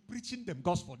contact to be preaching them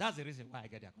gospel. That's the reason why I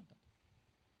get their contact.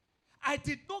 I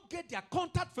did not get their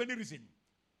contact for any reason.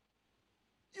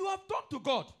 You have done to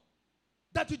God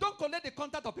that you don't collect the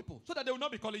contact of people so that they will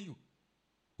not be calling you.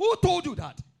 Who told you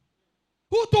that?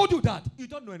 Who told you that? You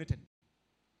don't know anything.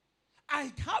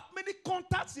 I have many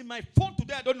contacts in my phone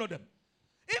today. I don't know them.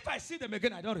 If I see them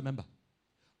again, I don't remember.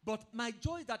 But my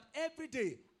joy is that every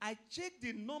day I check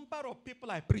the number of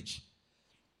people I preach.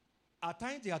 At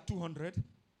times they are 200.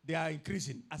 They are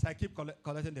increasing as I keep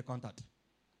collecting the contact.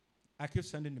 I keep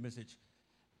sending the message.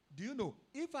 Do you know,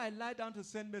 if I lie down to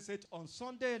send message on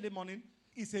Sunday early morning,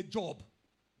 it's a job.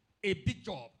 A big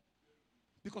job.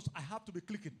 Because I have to be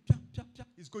clicking.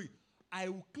 It's going. I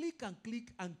will click and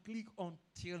click and click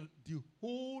until the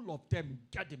whole of them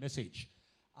get the message.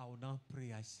 I will now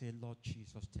pray. I say, Lord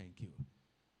Jesus, thank you.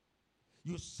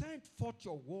 You sent forth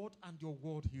your word and your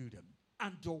word healed them.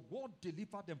 And your word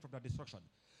delivered them from the destruction.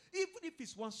 Even if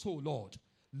it's one soul, Lord,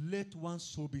 let one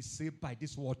soul be saved by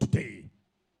this word today.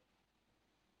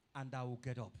 And I will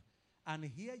get up. And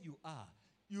here you are.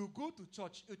 You go to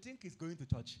church. You think he's going to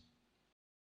church.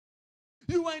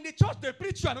 You are in the church. They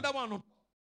preach you another one.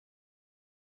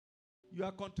 You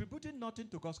are contributing nothing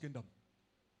to God's kingdom.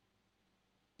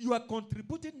 You are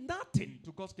contributing nothing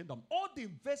to God's kingdom. All the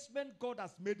investment God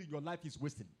has made in your life is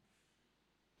wasting.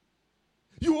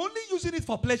 You're only using it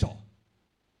for pleasure.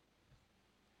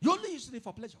 You're only using it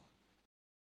for pleasure.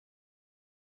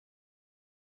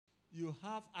 You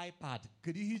have iPad.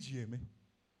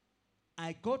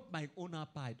 I got my own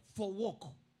iPad for work.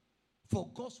 For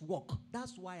God's work.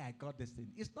 That's why I got this thing.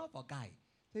 It's not for guy.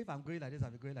 So if I'm going like this,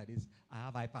 I'm going like this. I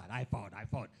have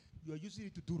iPod. You are using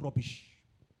it to do rubbish.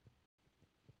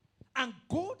 And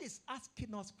God is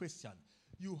asking us question.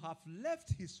 You have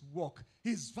left his work,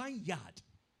 his vineyard.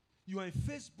 You are in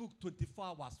Facebook 24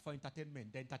 hours for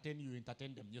entertainment. They entertain you,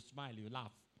 entertain them. You smile, you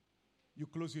laugh. You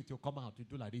close it, you come out, you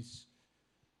do like this.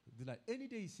 You do like, any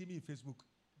day you see me in Facebook,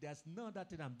 there's no other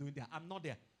thing I'm doing there. I'm not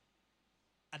there.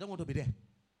 I don't want to be there.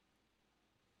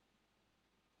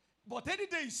 But any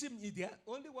day you see me there,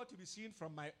 only what you'll be seeing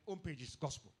from my own page is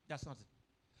gospel. That's not it.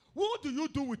 What do you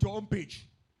do with your own page?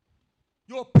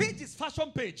 Your page is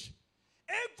fashion page.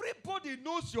 Everybody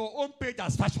knows your own page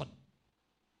as fashion.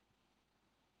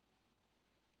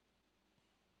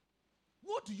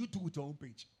 What do you do with your own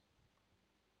page?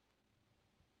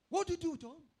 What do you do with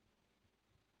your own?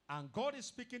 And God is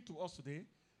speaking to us today.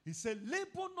 He said,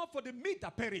 labor not for the meat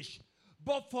that perish,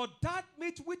 but for that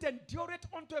meat which endureth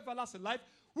unto everlasting life,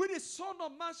 which the Son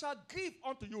of Man shall give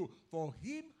unto you. For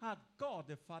him had God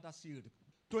the Father sealed.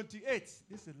 28.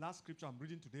 This is the last scripture I'm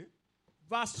reading today.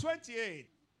 Verse 28.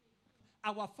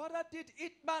 Our father did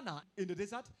eat manna in the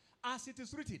desert, as it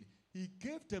is written, he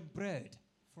gave them bread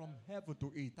from heaven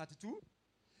to eat. 32.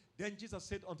 Then Jesus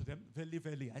said unto them, verily,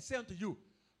 verily, I say unto you,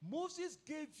 Moses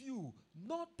gave you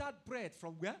not that bread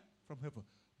from where? From heaven.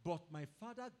 But my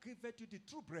Father giveth you the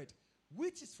true bread,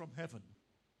 which is from heaven.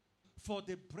 For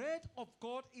the bread of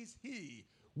God is he,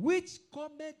 which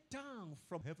cometh down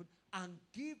from heaven, and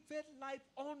giveth life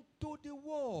unto the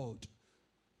world.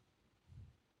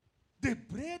 The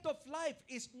bread of life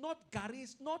is not gari,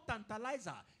 it's not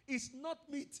tantalizer, it's not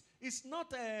meat, it's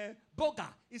not burger,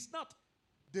 it's not.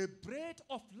 The bread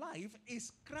of life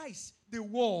is Christ, the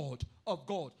word of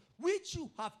God, which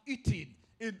you have eaten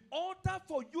in order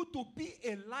for you to be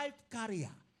a life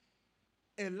carrier.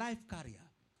 A life carrier.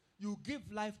 You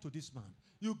give life to this man.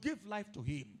 You give life to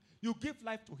him. You give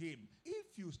life to him.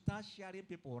 If you start sharing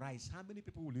people rice, how many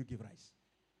people will you give rice?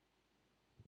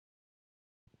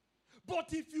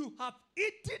 But if you have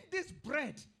eaten this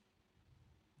bread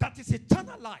that is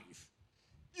eternal life,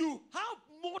 you have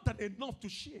more than enough to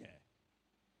share.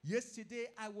 Yesterday,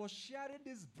 I was sharing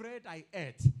this bread I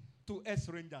ate to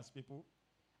S-Rangers people.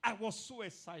 I was so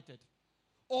excited.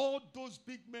 All those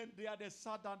big men there, they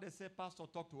sat down, they said, Pastor,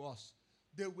 talk to us.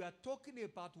 They were talking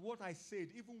about what I said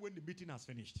even when the meeting has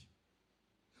finished.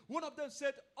 One of them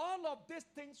said, all of these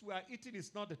things we are eating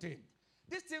is not the thing.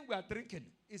 This thing we are drinking,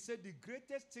 he said the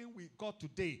greatest thing we got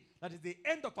today, that is the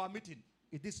end of our meeting,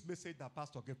 is this message that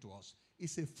Pastor gave to us.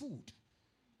 It's a food.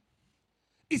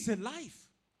 It's a life.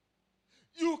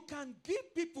 You can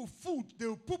give people food, they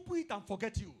will poo-poo it and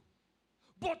forget you.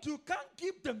 But you can't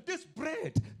give them this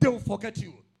bread, they will forget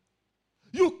you.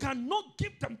 You cannot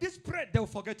give them this bread, they will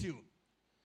forget you.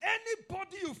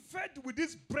 Anybody you fed with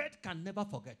this bread can never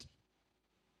forget.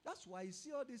 That's why you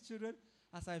see all these children,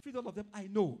 as I feed all of them, I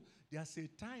know there's a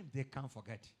time they can't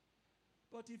forget.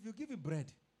 But if you give him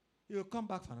bread, he'll come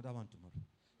back for another one tomorrow.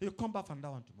 He'll come back for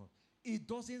another one tomorrow. It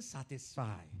doesn't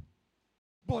satisfy.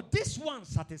 But this one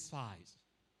satisfies.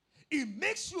 It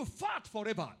makes you fat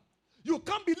forever. You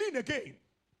can't be lean again.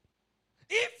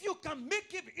 If you can make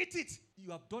him eat it,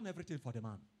 you have done everything for the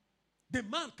man. The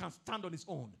man can stand on his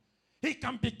own. He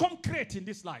can become great in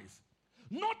this life.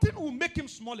 Nothing will make him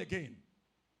small again.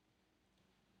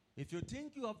 If you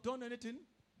think you have done anything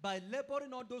by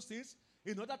laboring all those things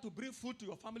in order to bring food to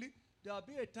your family, there will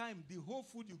be a time the whole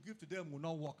food you give to them will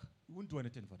not work. You won't do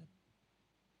anything for them.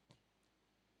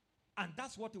 And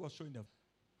that's what he was showing them.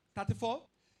 34.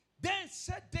 Then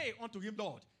said they unto him,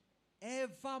 Lord,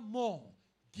 evermore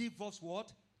give us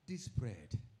what? This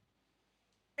bread.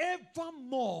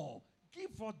 Evermore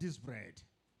give us this bread.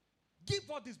 Give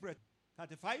us this bread.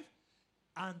 35.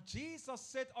 And Jesus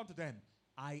said unto them,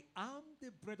 I am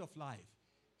the bread of life.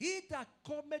 He that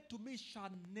cometh to me shall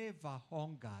never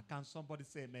hunger. Can somebody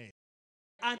say amen?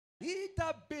 And he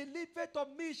that believeth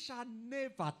on me shall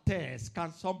never thirst.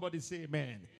 Can somebody say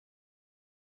amen?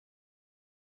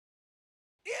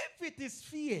 If it is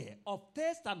fear of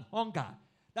thirst and hunger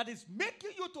that is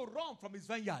making you to run from his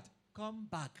vineyard, come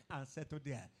back and settle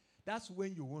there. That's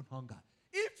when you won't hunger.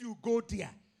 If you go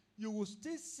there, you will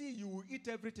still see, you will eat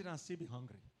everything and still be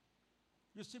hungry.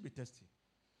 You'll still be thirsty.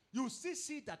 You will still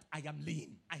see that I am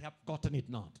lean. I have gotten it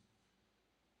not.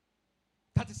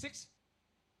 36.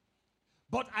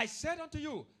 But I said unto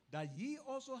you that ye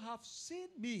also have seen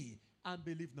me and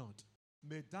believe not.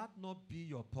 May that not be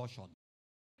your portion.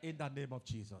 In the name of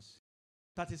Jesus.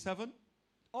 37.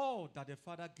 All that the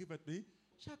Father giveth me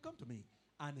shall come to me.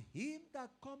 And him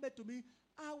that cometh to me,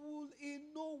 I will in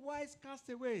no wise cast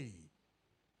away.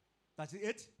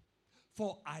 38.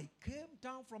 For I came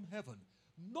down from heaven,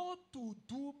 not to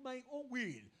do my own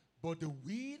will, but the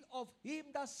will of him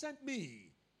that sent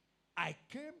me. I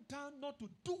came down not to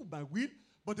do my will,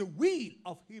 but the will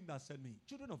of him that sent me.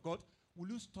 Children of God, will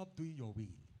you stop doing your will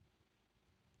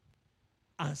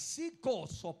and see God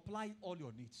supply all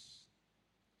your needs?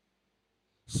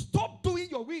 Stop doing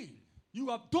your will. You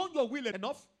have done your will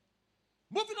enough.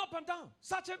 Moving up and down,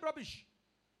 searching rubbish.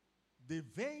 The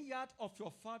vineyard of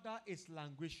your father is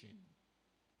languishing.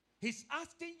 He's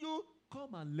asking you,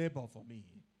 come and labor for me.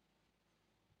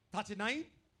 39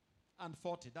 and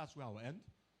 40, that's where I will end.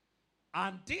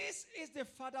 And this is the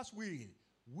Father's will,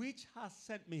 which has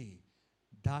sent me,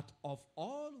 that of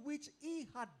all which he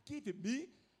had given me,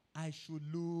 I should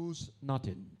lose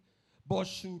nothing, but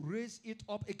should raise it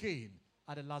up again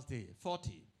at the last day.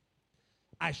 40.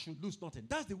 I should lose nothing.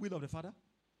 That's the will of the Father.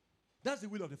 That's the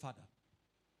will of the Father.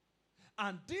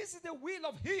 And this is the will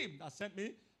of him that sent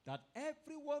me, that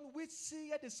everyone which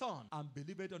seeth the Son and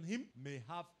believeth on him may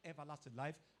have everlasting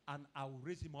life, and I will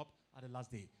raise him up at the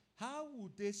last day. How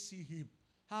would they see him?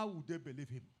 How would they believe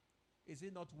him? Is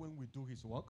it not when we do his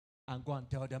work and go and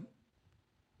tell them?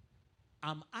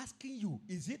 I'm asking you,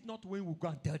 is it not when we go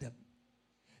and tell them?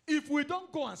 If we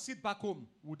don't go and sit back home,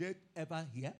 would they ever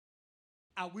hear?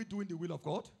 Are we doing the will of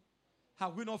God?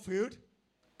 Have we not failed?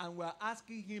 And we're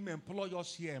asking him, employ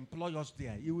us here, employ us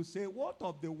there. He will say, what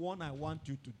of the one I want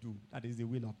you to do? That is the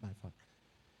will of my Father.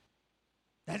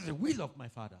 That is the will of my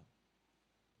Father.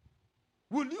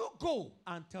 Will you go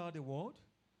and tell the world?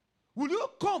 Will you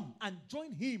come and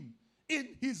join him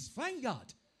in his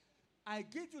vineyard? I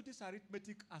give you this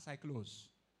arithmetic as I close.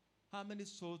 How many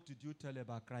souls did you tell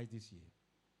about Christ this year?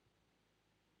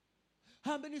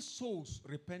 How many souls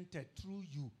repented through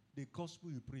you, the gospel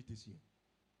you preached this year?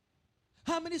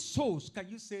 How many souls can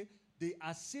you say they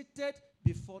are seated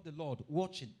before the Lord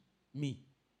watching me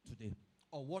today,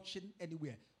 or watching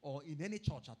anywhere, or in any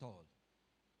church at all?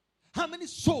 How many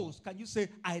souls can you say,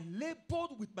 I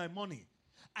labored with my money?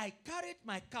 I carried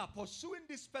my car pursuing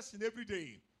this person every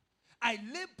day. I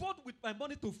labored with my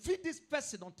money to feed this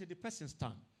person until the person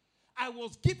stand. I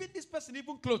was giving this person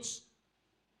even clothes.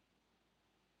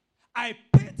 I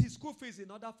paid his school fees in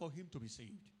order for him to be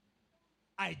saved.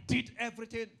 I did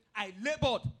everything. I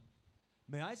labored.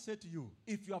 May I say to you,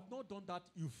 if you have not done that,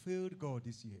 you failed God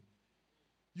this year.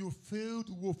 You failed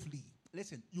woefully.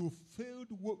 Listen, you failed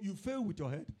with your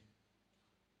head.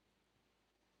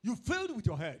 You failed with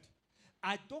your head.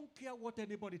 I don't care what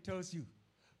anybody tells you.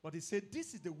 But he said,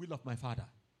 this is the will of my Father.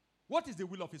 What is the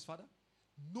will of his Father?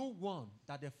 No one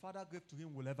that the Father gave to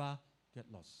him will ever get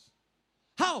lost.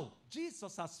 How?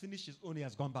 Jesus has finished his own. He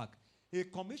has gone back. He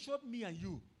commissioned me and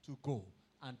you to go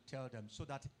and tell them so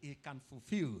that he can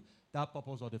fulfill that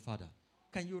purpose of the Father.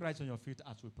 Can you rise on your feet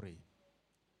as we pray?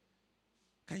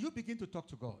 Can you begin to talk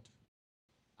to God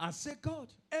and say,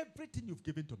 God, everything you've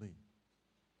given to me,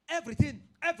 everything,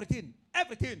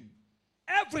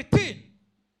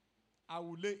 I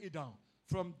will lay it down.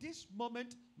 From this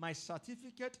moment, my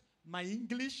certificate, my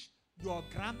English, your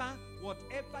grammar,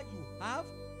 whatever you have,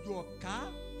 your car,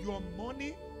 your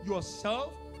money,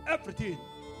 yourself, everything.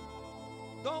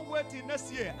 Don't wait till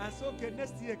next year and say, okay,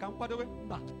 next year, come by the way.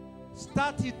 Nah.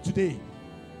 Start it today.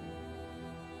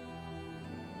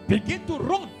 Begin to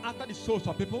run after the souls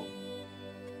of people.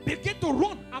 Begin to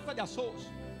run after their souls.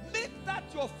 Make that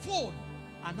your phone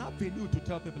and avenue to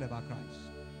tell people about Christ.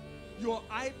 Your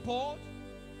iPod,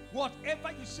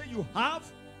 whatever you say you have,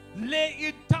 lay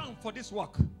it down for this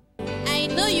work. I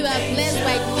know you are blessed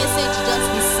by the message you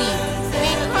just received. We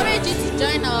encourage you to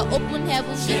join our open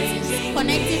heaven meetings,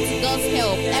 connecting to God's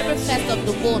help every first of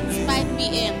the month, 5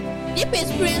 p.m. Deep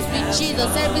Experience with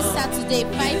Jesus every Saturday,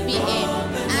 5 p.m.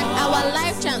 And our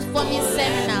life transforming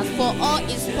seminars for all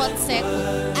in sports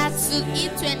circle at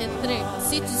E23,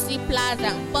 C2C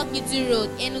Plaza, Pokiti Road,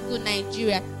 Enugu,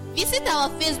 Nigeria. Visit our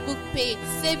Facebook page,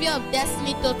 Savior of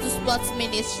Destiny Total Sports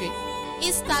Ministry,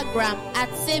 Instagram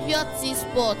at Savior T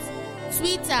Sports,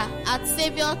 Twitter at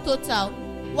Savior Total,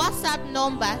 WhatsApp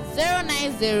number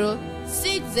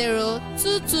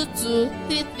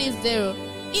 09060222330,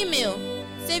 email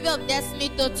Savior of Destiny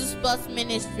Total Sports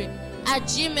Ministry at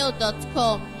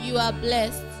gmail.com. You are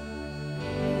blessed.